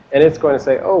section, and it's going to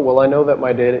say, oh, well, I know that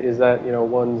my data is at, you know,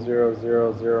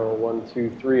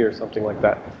 1000123 or something like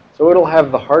that. So it'll have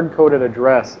the hard-coded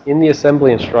address in the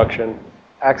assembly instruction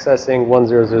accessing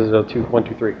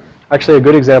 10002.123. Actually, a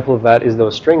good example of that is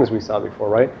those strings we saw before,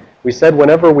 right? We said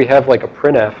whenever we have like a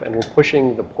printf and we're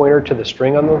pushing the pointer to the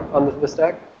string on the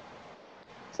stack,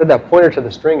 said that pointer to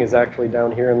the string is actually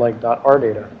down here in like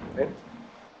 .rdata, right?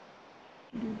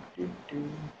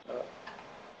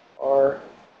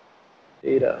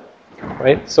 .rdata,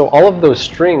 right? So all of those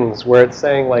strings where it's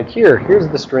saying like here's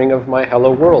the string of my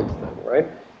hello world thing, right?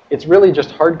 It's really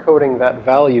just hard coding that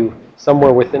value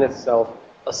somewhere within itself,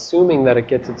 assuming that it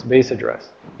gets its base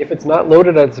address. If it's not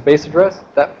loaded at its base address,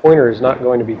 that pointer is not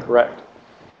going to be correct.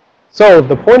 So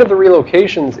the point of the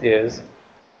relocations is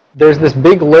there's this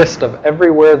big list of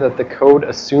everywhere that the code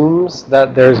assumes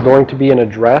that there's going to be an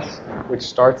address which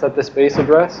starts at this base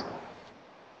address.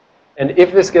 And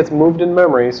if this gets moved in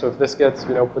memory, so if this gets,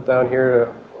 you know, put down here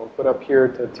to, or put up here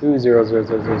to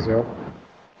 20000,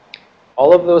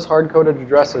 all of those hard-coded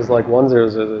addresses like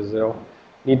 1000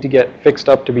 need to get fixed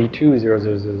up to be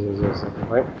 20000,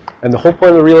 right? And the whole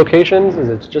point of the relocations is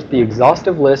it's just the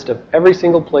exhaustive list of every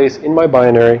single place in my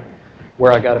binary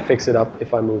where I got to fix it up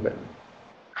if I move it.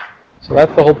 So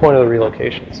that's the whole point of the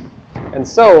relocations. And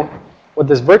so what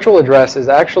this virtual address is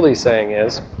actually saying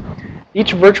is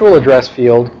each virtual address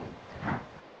field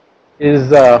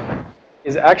is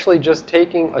actually just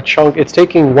taking a chunk. It's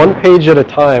taking one page at a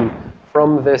time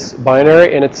from this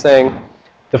binary, and it's saying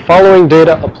the following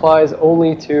data applies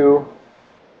only to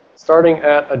starting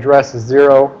at address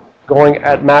 0, going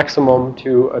at maximum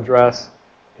to address,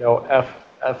 you know, F,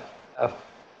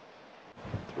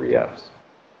 3 Fs.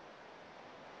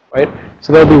 Right?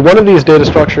 So there'll be one of these data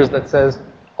structures that says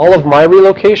all of my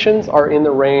relocations are in the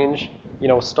range, you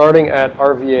know, starting at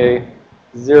RVA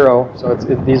 0. So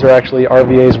these are actually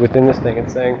RVAs within this thing.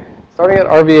 It's saying starting at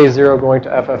RVA 0 going to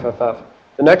FFFF.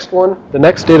 The next one, the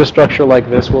next data structure like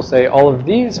this will say all of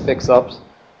these fix-ups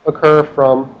occur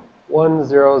from 1000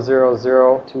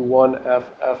 to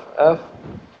 1FFF.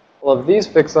 All of these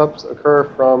fix-ups occur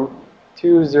from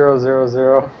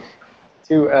 2000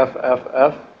 to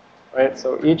FFF. Right,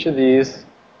 so each of these,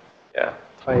 yeah,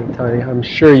 tiny, tiny. I'm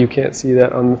sure you can't see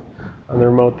that on the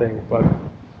remote thing, but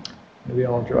maybe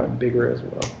I'll draw it bigger as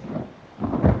well.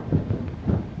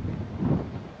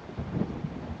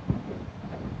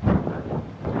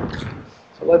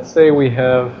 So let's say we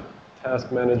have Task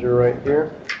Manager right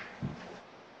here.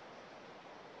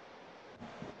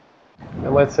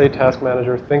 And let's say Task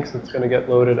Manager thinks it's going to get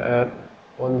loaded at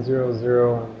 100 and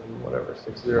then whatever,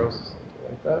 6 zeros, something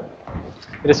like that.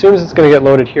 It assumes it's going to get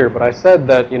loaded here, but I said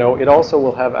that, you know, it also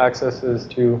will have accesses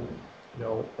to, you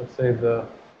know, let's say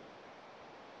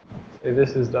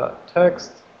this is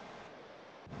 .text,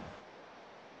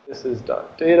 this is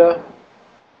 .data,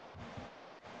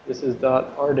 this is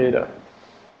 .rdata.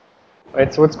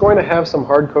 Right, so it's going to have some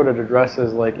hard-coded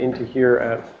addresses like into here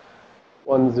at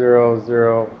 100,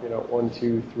 you know,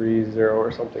 1230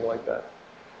 or something like that.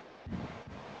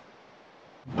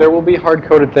 There will be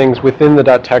hard-coded things within the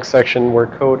 .text section where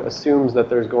code assumes that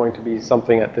there's going to be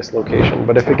something at this location.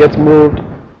 But if it gets moved,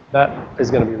 that is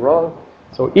going to be wrong.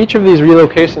 So each of these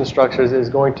relocation structures is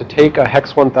going to take a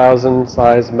hex 1000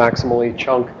 size maximally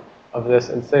chunk of this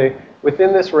and say,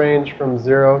 within this range from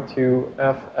 0 to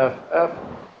FFF,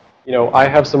 you know, I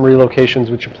have some relocations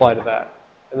which apply to that.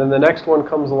 And then the next one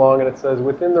comes along and it says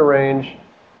within the range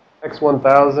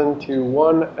X1000 to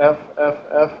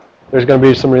 1FFF, there's going to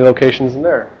be some relocations in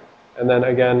there. And then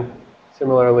again,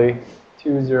 similarly,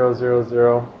 2000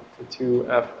 to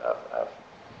 2FFF.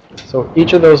 So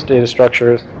each of those data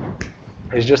structures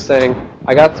is just saying,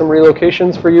 I got some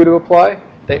relocations for you to apply.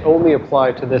 They only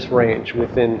apply to this range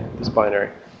within this binary.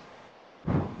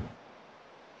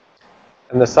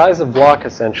 And the size of block,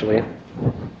 essentially.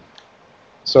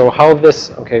 So how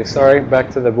this, okay, sorry, back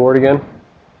to the board again.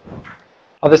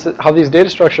 How these data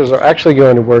structures are actually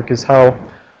going to work is how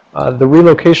the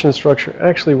relocation structure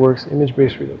actually works,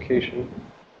 image-based relocation.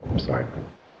 I'm sorry.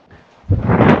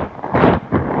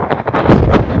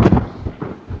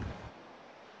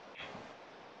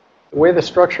 The way the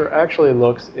structure actually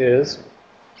looks is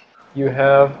you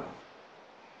have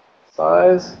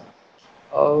size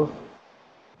of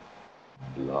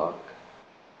block,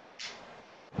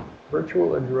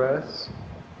 virtual address,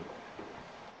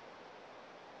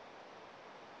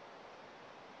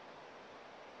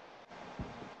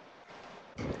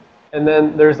 and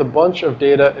then there's a bunch of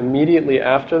data immediately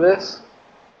after this,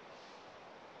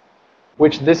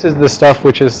 which this is the stuff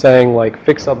which is saying, like,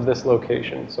 fix up this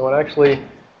location. So it actually,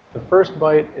 the first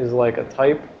byte is like a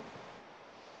type,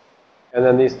 and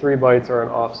then these 3 bytes are an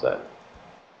offset.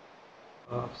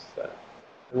 Offset.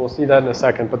 And we'll see that in a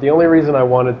second. But the only reason I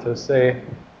wanted to say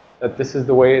that this is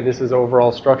the way this is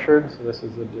overall structured, so this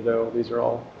is the ditto, these are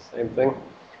all the same thing,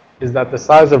 is that the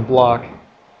size of block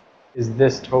is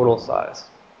this total size.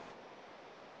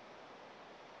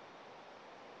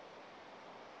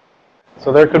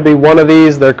 So there could be 1 of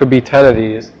these, there could be 10 of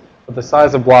these, but the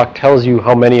size of block tells you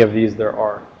how many of these there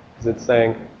are. Because it's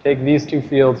saying, take these 2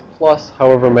 fields plus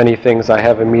however many things I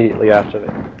have immediately after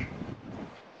them.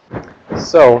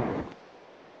 So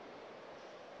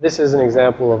this is an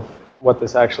example of what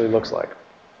this actually looks like.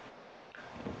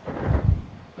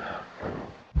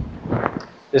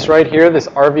 This right here, this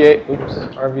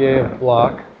RVA of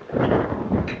block,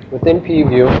 within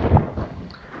PView,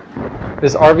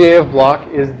 this RVA of block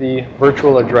is the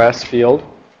virtual address field.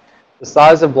 The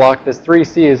size of block, this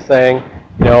 3C is saying,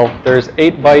 you know, there's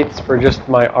 8 bytes for just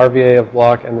my RVA of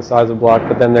block and the size of block,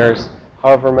 but then there's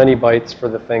however many bytes for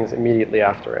the things immediately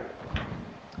after it.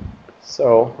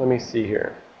 So let me see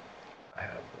here. I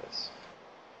have this.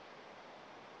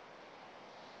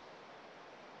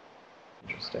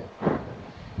 Interesting.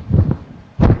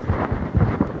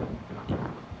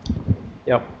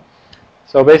 Yep.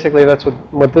 So basically, that's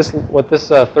what this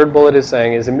third bullet is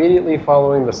saying is immediately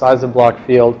following the size of block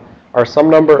field are some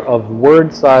number of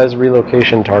word size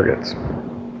relocation targets.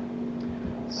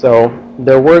 So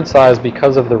they're word size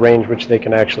because of the range which they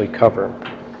can actually cover.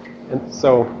 And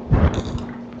so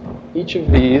each of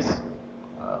these,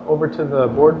 over to the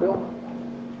board, Bill.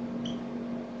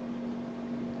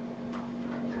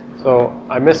 So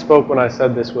I misspoke when I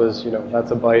said this was, you know,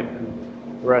 that's a byte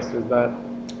and the rest is that.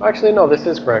 Actually, no, this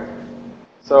is correct.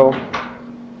 So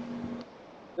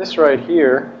this right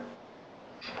here,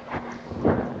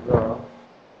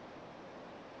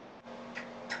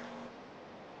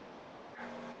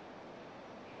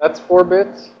 that's 4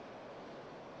 bits,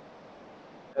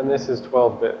 and this is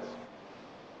 12 bits.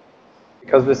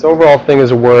 Because this overall thing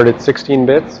is a word, it's 16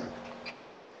 bits.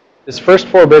 This first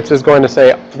 4 bits is going to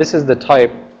say, this is the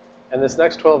type, and this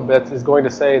next 12 bits is going to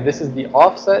say, this is the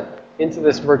offset into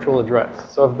this virtual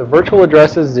address. So if the virtual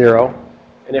address is 0,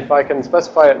 and if I can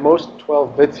specify at most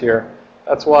 12 bits here,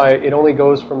 that's why it only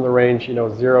goes from the range, you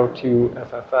know, 0 to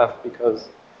FFF, because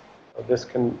this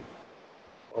can,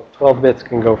 well, 12 bits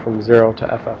can go from 0 to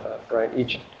FFF, right?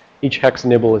 Each hex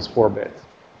nibble is 4 bits.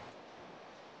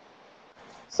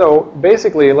 So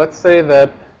basically, let's say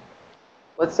that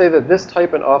this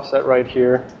type and offset right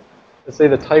here, let's say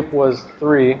the type was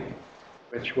 3,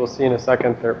 which we'll see in a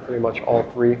second, they're pretty much all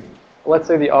 3. Let's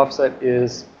say the offset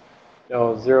is, you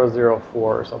know, 004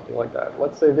 or something like that.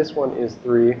 Let's say this one is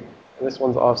 3, and this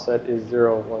one's offset is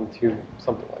 012,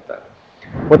 something like that.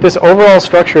 What this overall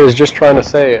structure is just trying to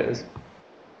say is,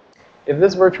 if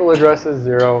this virtual address is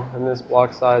 0, and this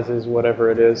block size is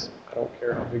whatever it is, I don't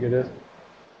care how big it is,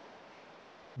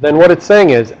 then what it's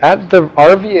saying is, at the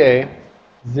RVA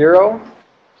 0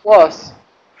 plus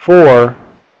 4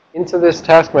 into this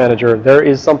task manager, there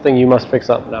is something you must fix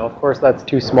up. Now, of course, that's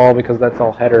too small because that's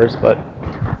all headers, but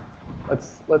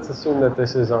let's assume that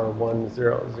this is our 1000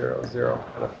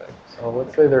 kind of thing. So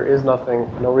let's say there is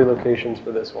nothing, no relocations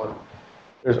for this one.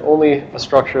 There's only a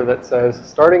structure that says,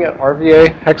 starting at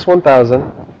RVA hex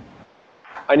 1000,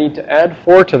 I need to add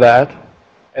 4 to that,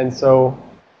 and so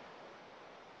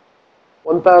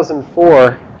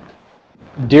 1004,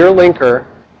 dear linker,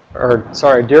 or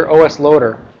sorry, dear OS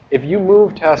loader, if you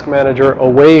move task manager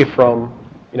away from,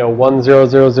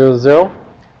 10000,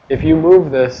 if you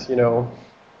move this, how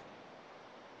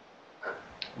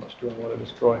much do I want to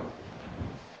destroy?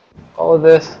 All of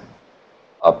this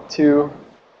up to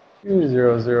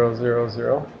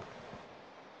 20000.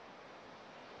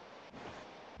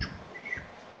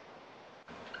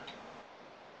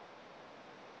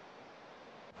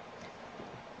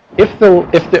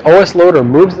 If the OS loader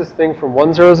moves this thing from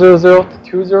 1000 to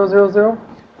 2000,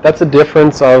 that's a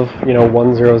difference of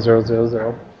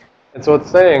 10000. And so it's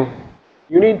saying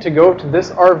you need to go to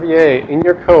this RVA in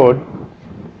your code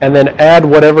and then add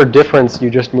whatever difference you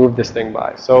just moved this thing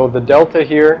by. So the delta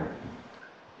here,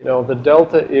 the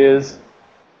delta is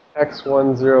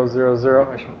x1000.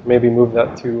 I should maybe move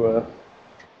that to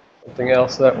something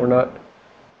else that we're not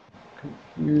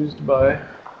confused by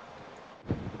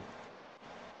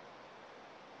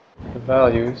the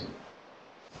values.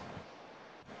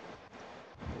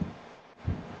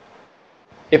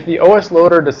 If the OS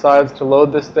loader decides to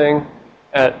load this thing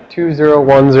at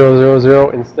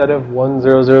 201000 instead of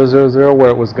 10000 where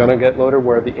it was going to get loaded,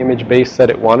 where the image base said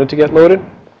it wanted to get loaded,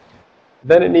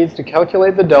 then it needs to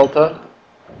calculate the delta,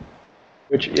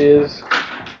 which is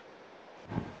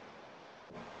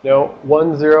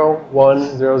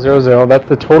 101000. That's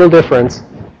the total difference.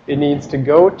 It needs to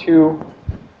go to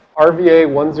RVA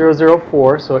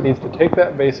 1004, so it needs to take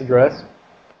that base address,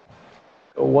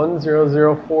 go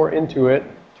 1004 into it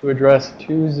to address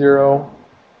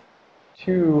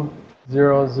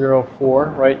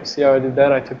 202.004, right? You see how I did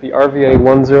that? I took the RVA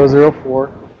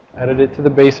 1004, added it to the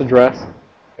base address,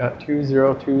 got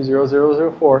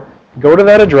 202.004. Go to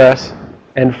that address,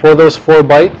 and for those 4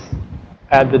 bytes,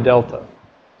 add the delta.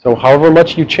 So however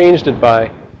much you changed it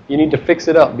by, you need to fix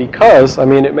it up because,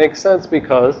 it makes sense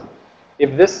because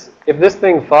if this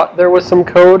thing thought there was some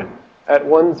code at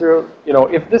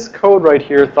if this code right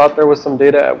here thought there was some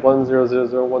data at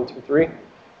 1000.123,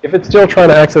 if it's still trying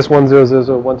to access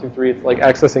 1000.123, it's like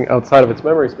accessing outside of its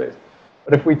memory space.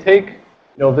 But if we take,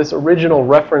 this original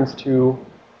reference to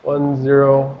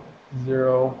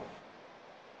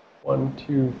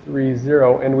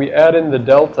 10.0.1230 and we add in the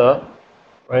delta,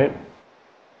 right?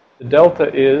 The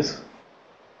delta is,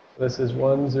 this is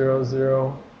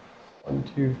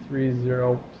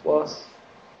 100.1230 plus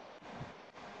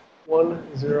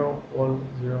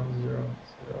 10.1000.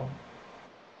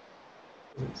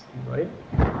 Does it seem right?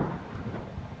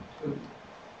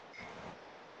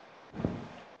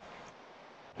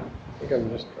 I think I'm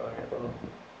just drawing it wrong.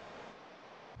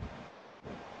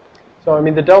 So,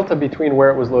 the delta between where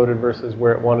it was loaded versus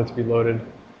where it wanted to be loaded,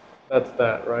 that's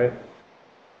that, right?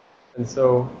 And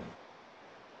so,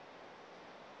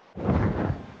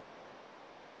 what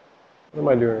am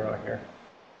I doing wrong here?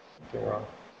 Something wrong.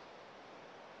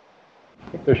 I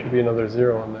think there should be another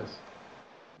 0 on this.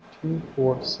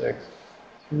 246.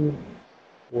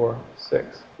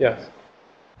 246. Yes.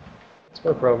 That's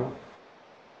my problem.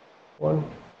 1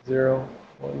 0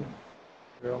 1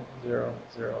 0 0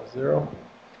 0 0.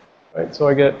 Right, so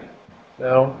I get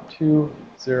now 2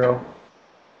 0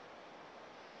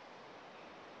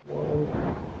 1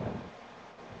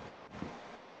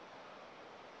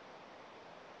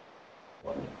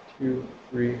 1 2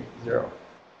 3 0.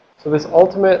 So this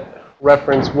ultimate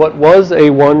reference, what was a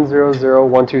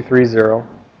 100.1230,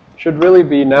 should really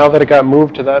be, now that it got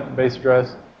moved to that base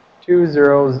address,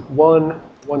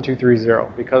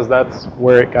 201.1230, because that's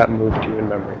where it got moved to in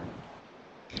memory.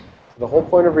 So the whole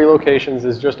point of relocations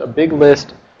is just a big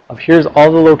list of here's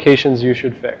all the locations you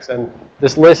should fix. And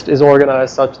this list is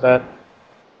organized such that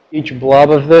each blob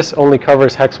of this only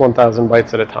covers hex 1000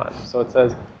 bytes at a time. So it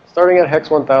says, starting at hex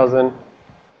 1000,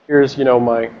 here's,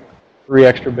 my 3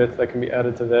 extra bits that can be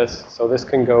added to this. So this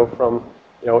can go from,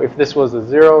 if this was a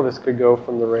 0, this could go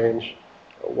from the range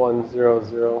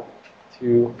 100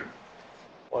 to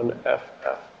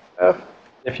 1FFF.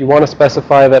 If you want to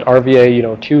specify that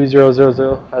RVA,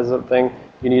 2000 has a thing,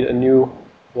 you need a new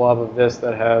blob of this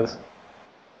that has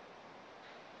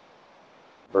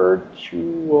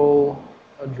virtual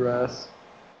address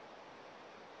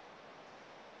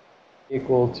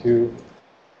equal to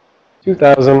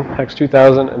 2000, hex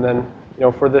 2000, and then,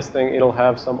 for this thing, it'll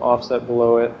have some offset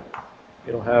below it.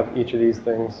 It'll have each of these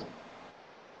things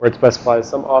where it specifies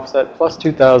some offset plus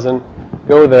 2000,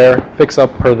 go there, fix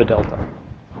up per the delta.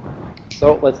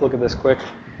 So let's look at this quick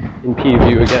in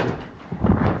PView again.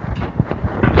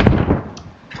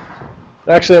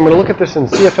 Actually, I'm going to look at this in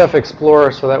CFF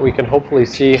Explorer so that we can hopefully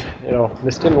see,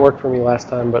 this didn't work for me last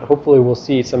time, but hopefully we'll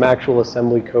see some actual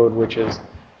assembly code which is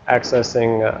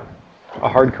accessing a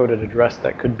hard-coded address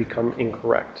that could become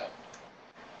incorrect.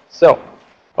 So,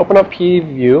 open up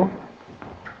pview,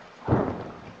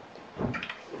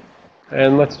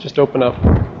 and let's just open up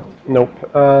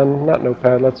not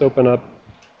Notepad. Let's open up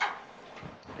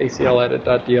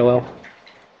ACLEdit.dll.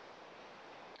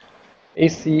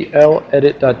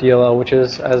 ACLEdit.dll, which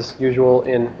is, as usual,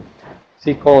 in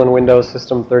SQL and Windows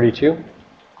System 32.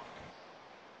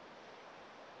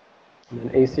 And then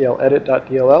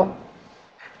ACLEdit.dll.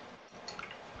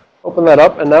 Open that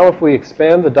up, and now if we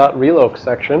expand the .reloc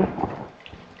section,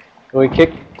 and we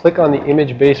click on the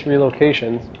image-based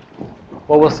relocations,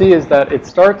 what we'll see is that it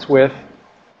starts with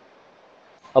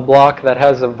a block that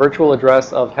has a virtual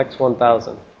address of hex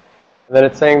 1000. And then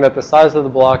it's saying that the size of the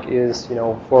block is,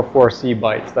 44C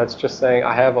bytes. That's just saying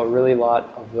I have a really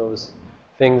lot of those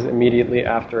things immediately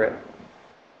after it.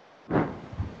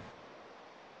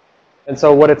 And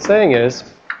so what it's saying is,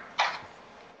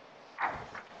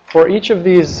 for each of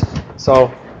these,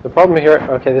 so the problem here,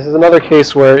 okay, this is another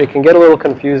case where it can get a little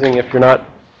confusing if you're not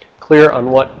clear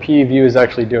on what pview is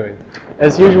actually doing.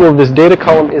 As usual, this data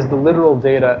column is the literal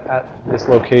data at this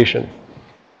location.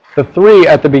 The 3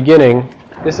 at the beginning,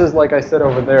 this is like I said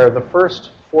over there, the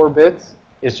first 4 bits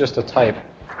is just a type.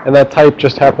 And that type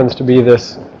just happens to be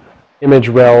this image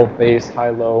rel, base, high,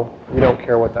 low. We don't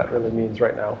care what that really means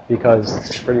right now because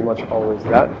it's pretty much always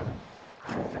that.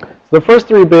 So the first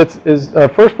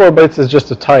 4 bits is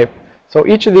just a type. So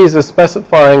each of these is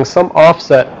specifying some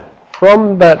offset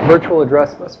from that virtual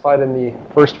address specified in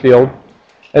the first field.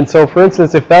 And so, for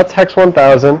instance, if that's hex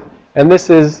 1000 and this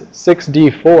is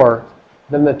 6D4,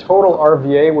 then the total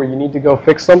RVA where you need to go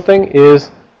fix something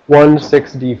is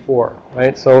 16D4,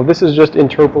 right? So this is just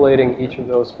interpolating each of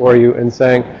those for you and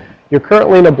saying, you're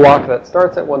currently in a block that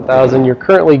starts at 1000. You're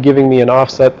currently giving me an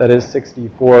offset that is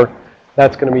 6D4.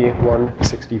 That's going to be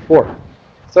 164.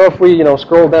 So if we,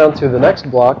 scroll down to the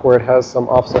next block where it has some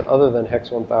offset other than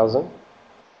hex 1000.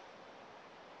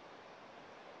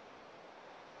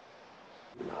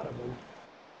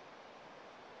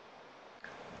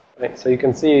 Right, so you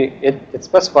can see it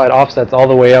specified offsets all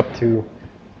the way up to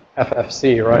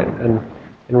FFC, right? And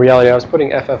in reality, I was putting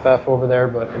FFF over there,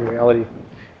 but in reality,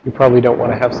 you probably don't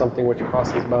want to have something which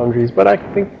crosses boundaries. But I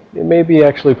think it may be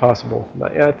actually possible.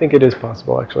 Yeah, I think it is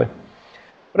possible, actually.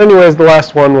 But anyways, the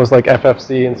last one was like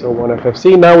FFC, and so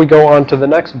 1FFC. Now we go on to the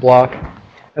next block,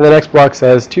 and the next block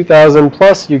says 2000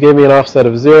 plus, you gave me an offset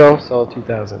of 0, so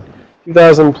 2000.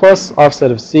 2000 plus offset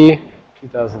of C,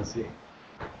 2000C,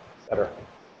 etc.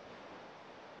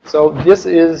 So this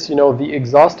is, the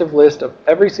exhaustive list of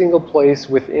every single place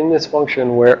within this function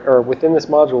or within this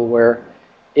module where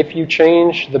if you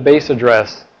change the base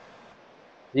address,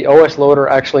 the OS loader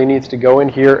actually needs to go in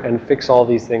here and fix all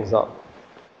these things up.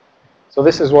 So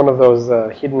this is one of those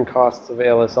hidden costs of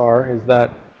ASLR, is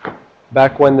that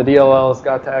back when the DLLs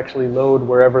got to actually load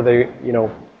wherever they,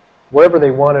 wherever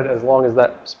they wanted, as long as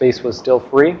that space was still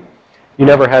free, you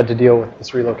never had to deal with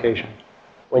this relocation.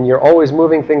 When you're always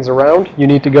moving things around, you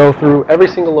need to go through every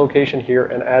single location here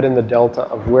and add in the delta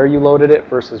of where you loaded it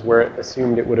versus where it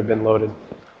assumed it would have been loaded.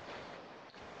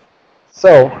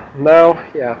 So now,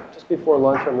 just before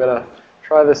lunch, I'm going to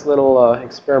try this little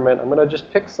experiment. I'm going to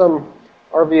just pick some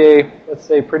RVA, let's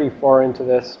say, pretty far into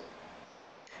this.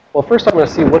 Well, first I'm going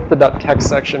to see what's the .text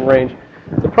section range.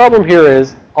 The problem here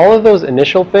is all of those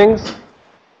initial things.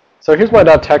 So here's my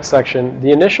 .text section.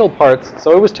 The initial parts,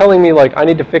 so it was telling me, like, I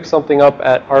need to fix something up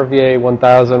at RVA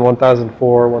 1000,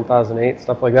 1004, 1008,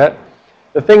 stuff like that.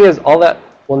 The thing is, all that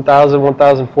 1000,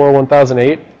 1004,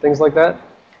 1008, things like that,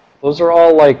 those are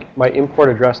all, like, my import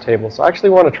address table. So I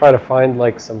actually want to try to find,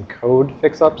 like, some code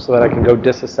fix-up so that I can go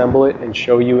disassemble it and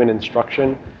show you an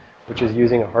instruction, which is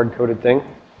using a hard-coded thing.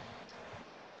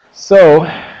 So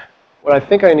what I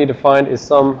think I need to find is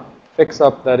some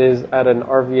fix-up that is at an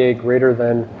RVA greater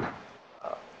than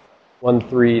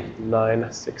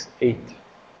 13968.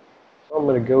 So I'm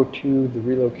going to go to the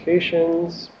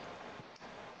relocations,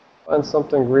 find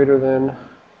something greater than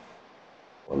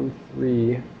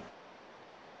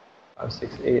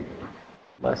 13568,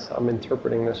 unless I'm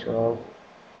interpreting this wrong.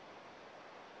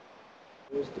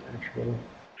 Where's the actual?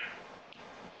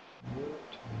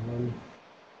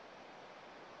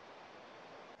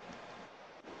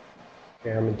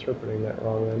 Okay, I'm interpreting that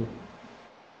wrong then.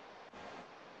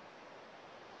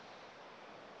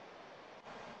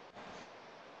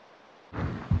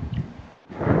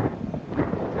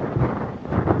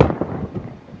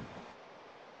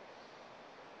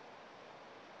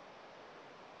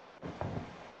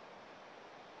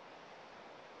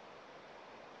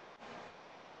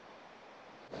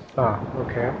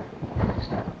 Okay.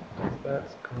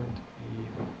 That's going to be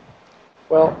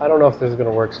Well, I don't know if this is going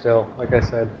to work still. Like I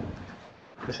said,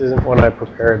 this isn't one I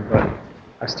prepared, but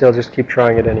I still just keep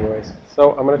trying it anyways.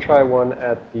 So I'm going to try one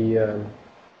at the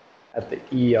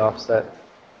E offset.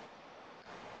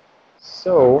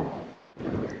 So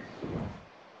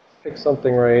pick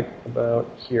something right about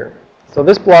here. So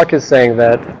this block is saying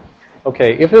that,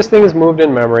 okay, if this thing is moved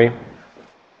in memory,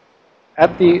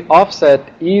 at the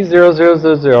offset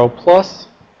E0000 plus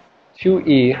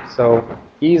 2E, so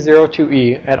E0 to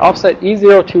E, at offset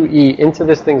E0 to E into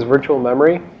this thing's virtual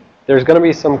memory, there's going to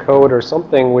be some code or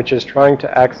something which is trying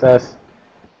to access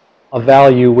a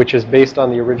value which is based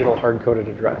on the original hard-coded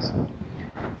address.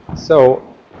 So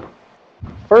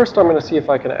first I'm going to see if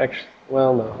I can actually,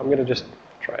 well, no, I'm going to just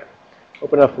try it.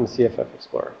 Open up from CFF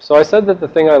Explorer. So I said that the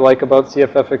thing I like about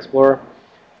CFF Explorer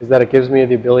is that it gives me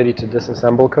the ability to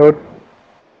disassemble code.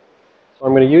 So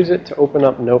I'm going to use it to open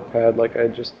up Notepad like I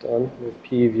had just done with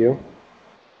PEview.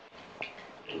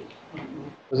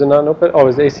 Was it not Notepad? Oh, it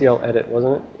was ACL edit,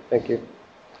 wasn't it? Thank you.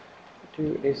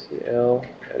 Do ACL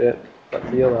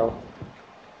edit.dll.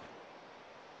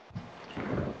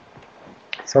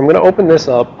 So I'm going to open this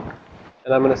up,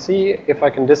 and I'm going to see if I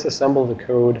can disassemble the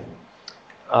code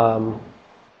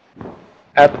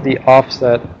at the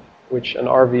offset which an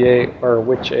RVA or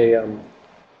which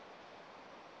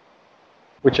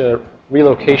a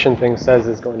relocation thing says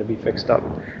is going to be fixed up.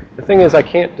 The thing is, I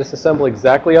can't disassemble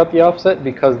exactly at the offset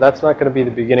because that's not going to be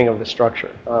the beginning of the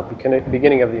structure,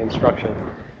 beginning of the instruction.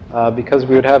 Because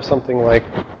we would have something like,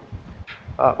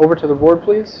 over to the board,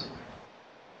 please.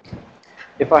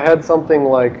 If I had something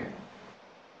like,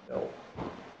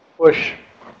 push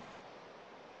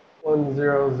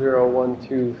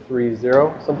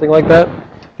 1001230, something like that,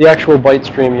 the actual byte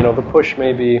stream, the push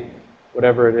may be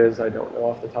whatever it is, I don't know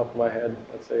off the top of my head.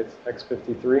 Let's say it's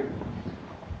X53.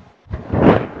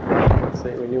 Let's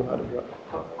say we knew how to draw.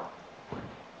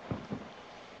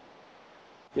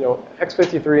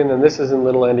 X53, and then this is in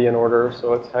little endian order,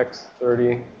 so it's hex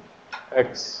 30,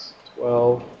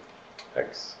 X12,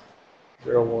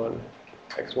 X01,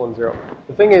 X10.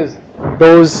 The thing is,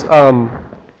 those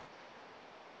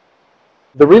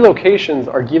the relocations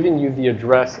are giving you the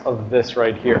address of this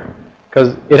right here.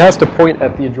 Because it has to point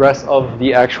at the address of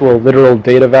the actual literal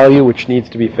data value, which needs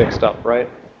to be fixed up, right?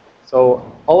 So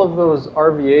all of those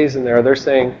RVAs in there, they're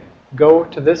saying, go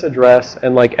to this address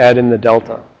and add in the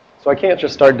delta. So I can't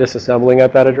just start disassembling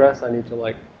at that address. I need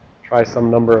to try some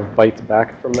number of bytes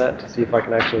back from that to see if I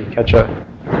can actually catch an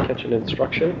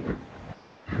instruction.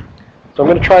 So I'm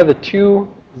going to try the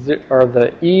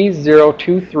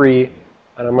E023,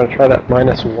 and I'm going to try that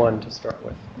 -1 to start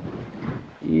with.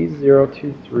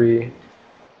 E023.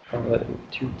 Try that in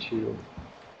 22.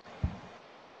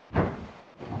 I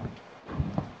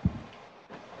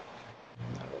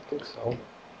don't think so.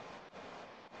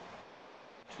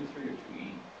 23 or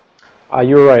 2E?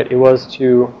 You were right. It was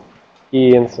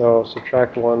 2E, and so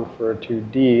subtract 1 for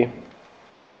 2D.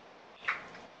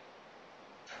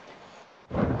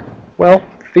 Well,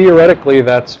 theoretically,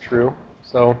 that's true.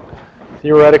 So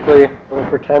theoretically, I'm going to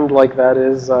pretend like that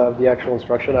is the actual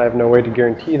instruction. I have no way to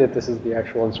guarantee that this is the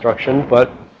actual instruction,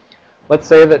 but let's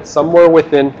say that somewhere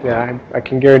within, I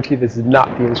can guarantee this is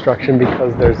not the instruction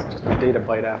because there's just a data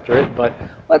byte after it, but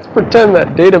let's pretend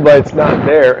that data byte's not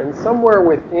there, and somewhere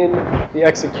within the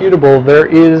executable there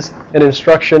is an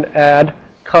instruction add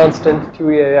constant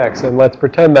to EAX, and let's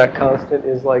pretend that constant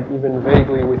is even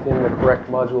vaguely within the correct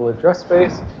module address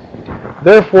space.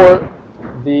 Therefore,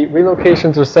 the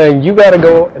relocations are saying, you got to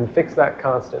go and fix that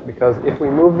constant, because if we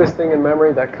move this thing in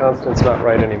memory, that constant's not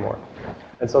right anymore.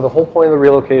 And so the whole point of the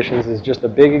relocations is just a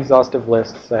big exhaustive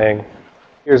list saying,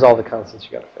 here's all the constants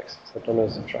you got to fix. Except I'm going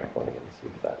to subtract 1 again and see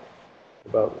if that,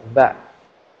 about that.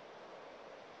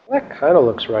 That kind of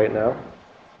looks right now.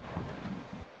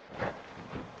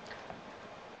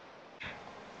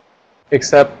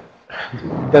 Except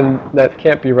then that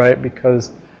can't be right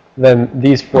because then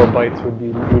these 4 bytes would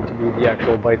need to be the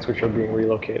actual bytes which are being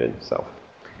relocated. So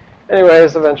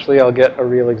anyways, eventually I'll get a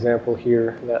real example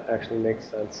here that actually makes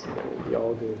sense. That would be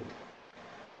all good.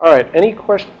 All right, any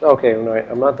questions? Okay, no,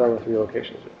 I'm not done with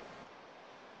relocations yet.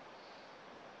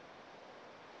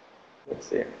 Let's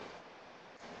see.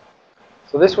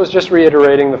 So this was just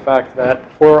reiterating the fact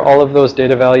that for all of those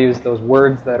data values, those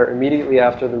words that are immediately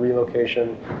after the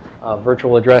relocation,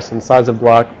 virtual address and size of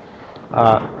block,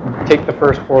 take the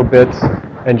first 4 bits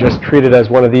and just treat it as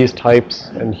one of these types.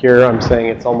 And here I'm saying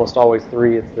it's almost always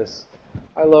 3. It's this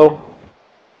high-low.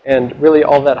 And really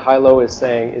all that high-low is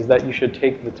saying is that you should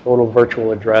take the total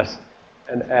virtual address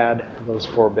and add those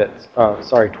 12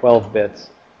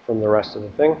 bits from the rest of the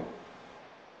thing.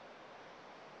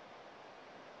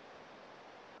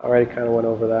 Already kind of went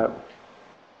over that.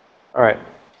 All right.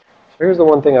 So here's the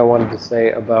one thing I wanted to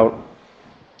say about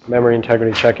memory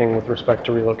integrity checking with respect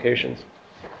to relocations.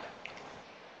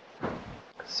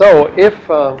 So if,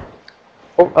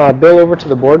 Bill, over to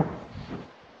the board.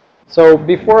 So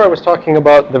before I was talking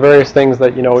about the various things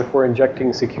that, if we're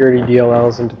injecting security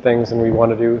DLLs into things and we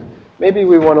want to do, maybe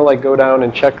we want to like go down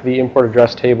and check the import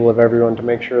address table of everyone to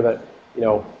make sure that,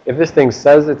 if this thing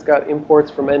says it's got imports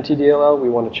from NTDLL, we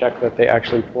want to check that they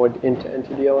actually point into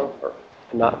NTDLL or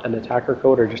not an attacker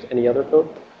code or just any other code.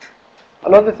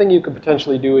 Another thing you could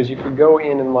potentially do is you could go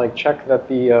in and like check that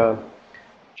the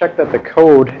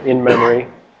code in memory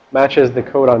matches the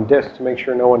code on disk to make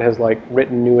sure no one has like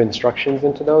written new instructions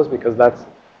into those, because that's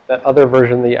that other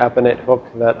version, the AppInit hook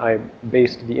that I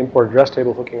based the import address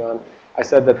table hooking on. I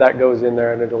said that that goes in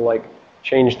there and it'll like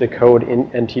change the code in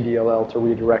NTDLL to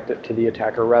redirect it to the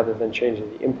attacker rather than changing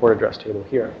the import address table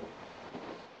here.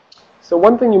 So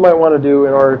one thing you might want to do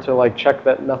in order to like check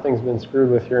that nothing's been screwed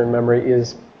with here in memory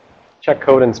is check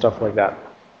code and stuff like that.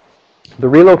 The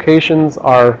relocations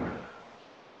are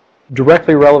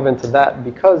directly relevant to that,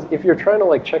 because if you're trying to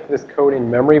like check this code in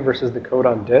memory versus the code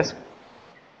on disk,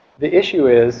 the issue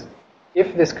is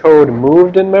if this code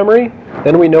moved in memory,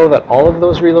 then we know that all of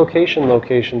those relocation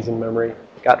locations in memory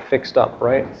got fixed up,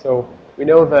 right? So we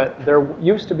know that there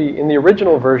used to be, in the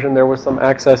original version, there was some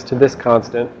access to this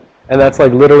constant, and that's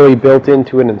like literally built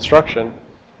into an instruction.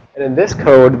 And in this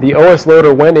code, the OS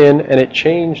loader went in and it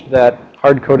changed that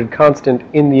hard-coded constant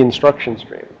in the instruction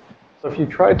stream. So if you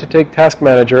tried to take Task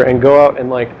Manager and go out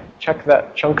and like check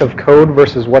that chunk of code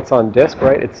versus what's on disk,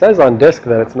 right? It says on disk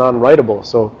that it's non-writable,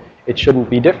 so it shouldn't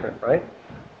be different, right?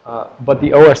 But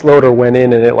the OS loader went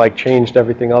in and it like changed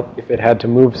everything up if it had to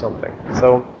move something.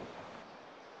 So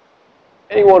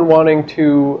anyone wanting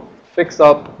to fix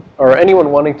up, or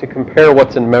anyone wanting to compare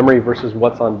what's in memory versus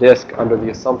what's on disk under the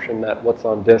assumption that what's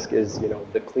on disk is,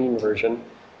 the clean version,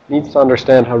 needs to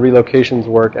understand how relocations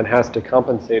work and has to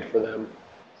compensate for them,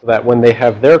 so that when they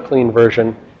have their clean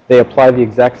version, they apply the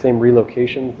exact same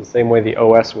relocations the same way the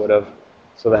OS would have,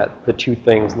 so that the two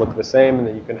things look the same, and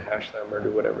then you can hash them or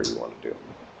do whatever you want to do.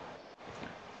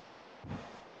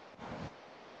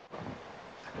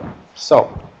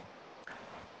 So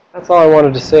that's all I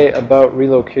wanted to say about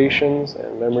relocations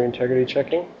and memory integrity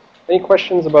checking. Any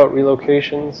questions about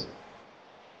relocations?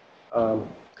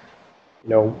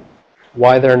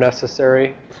 Why they're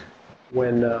necessary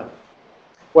when...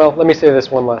 well, let me say this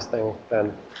one last thing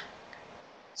then.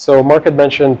 So Mark had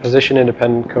mentioned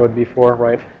position-independent code before,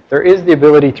 right? There is the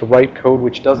ability to write code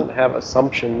which doesn't have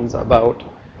assumptions about,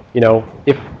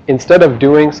 if instead of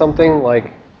doing something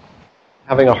like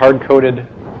having a hard-coded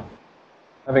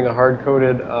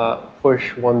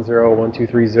push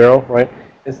 101230, right?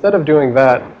 Instead of doing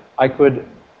that, I could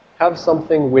have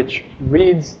something which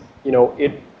reads,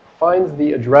 it finds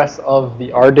the address of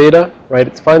the R data, right?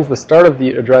 It finds the start of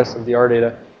the address of the R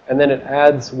data, and then it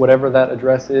adds whatever that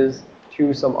address is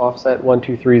to some offset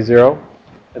 1230.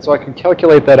 And so I could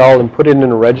calculate that all and put it in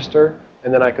a register,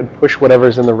 and then I could push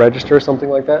whatever's in the register, something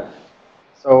like that.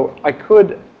 So I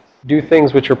could do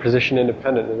things which are position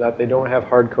independent in that they don't have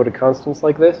hard-coded constants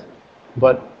like this,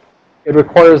 but it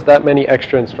requires that many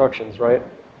extra instructions, right?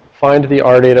 Find the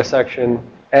R data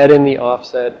section, add in the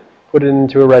offset, put it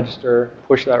into a register,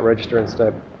 push that register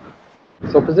instead.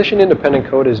 So position-independent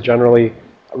code is generally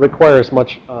requires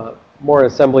much more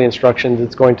assembly instructions.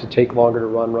 It's going to take longer to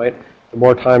run, right? The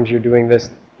more times you're doing this,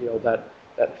 that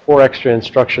 4 extra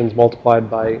instructions multiplied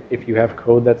by if you have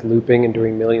code that's looping and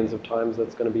doing millions of times,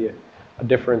 that's going to be a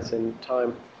difference in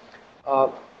time.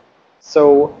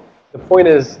 So the point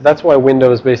is, that's why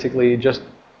Windows basically just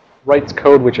writes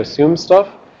code which assumes stuff,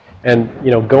 and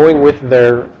going with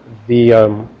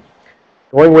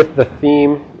going with the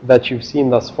theme that you've seen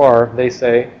thus far, they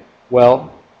say,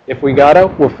 well, if we gotta,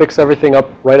 we'll fix everything up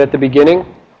right at the beginning,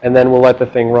 and then we'll let the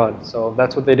thing run. So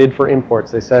that's what they did for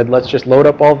imports. They said, let's just load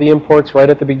up all the imports right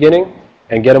at the beginning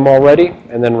and get them all ready,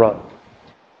 and then run.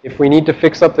 If we need to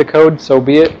fix up the code, so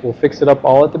be it. We'll fix it up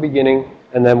all at the beginning,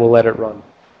 and then we'll let it run.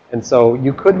 And so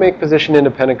you could make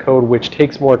position-independent code which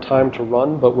takes more time to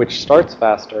run, but which starts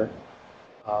faster.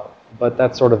 But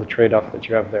that's sort of the trade-off that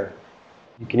you have there.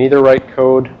 You can either write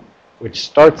code which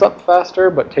starts up faster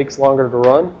but takes longer to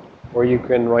run, or you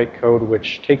can write code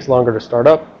which takes longer to start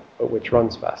up but which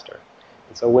runs faster.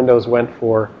 And so Windows went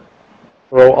for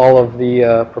throw all of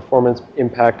the performance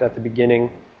impact at the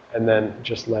beginning and then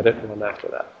just let it run after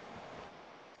that.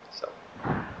 So,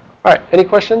 all right, any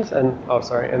questions? And oh,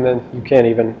 sorry, and then you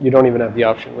don't even have the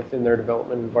option within their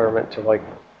development environment to like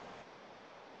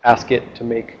ask it to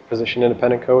make position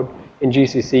independent code. In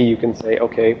GCC, you can say,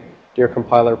 okay, dear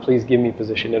compiler, please give me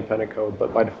position independent code.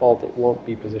 But by default, it won't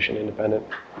be position independent.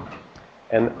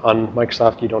 And on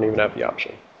Microsoft, you don't even have the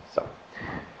option. So,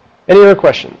 any other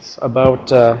questions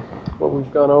about what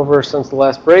we've gone over since the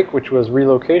last break, which was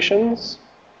relocations,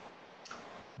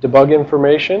 debug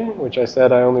information, which I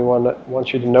said I only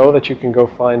want you to know that you can go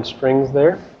find strings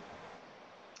there.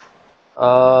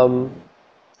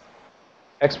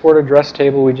 Export address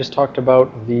table, we just talked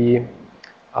about the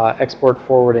export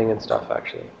forwarding and stuff,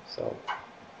 actually. So,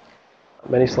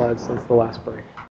 many slides since the last break.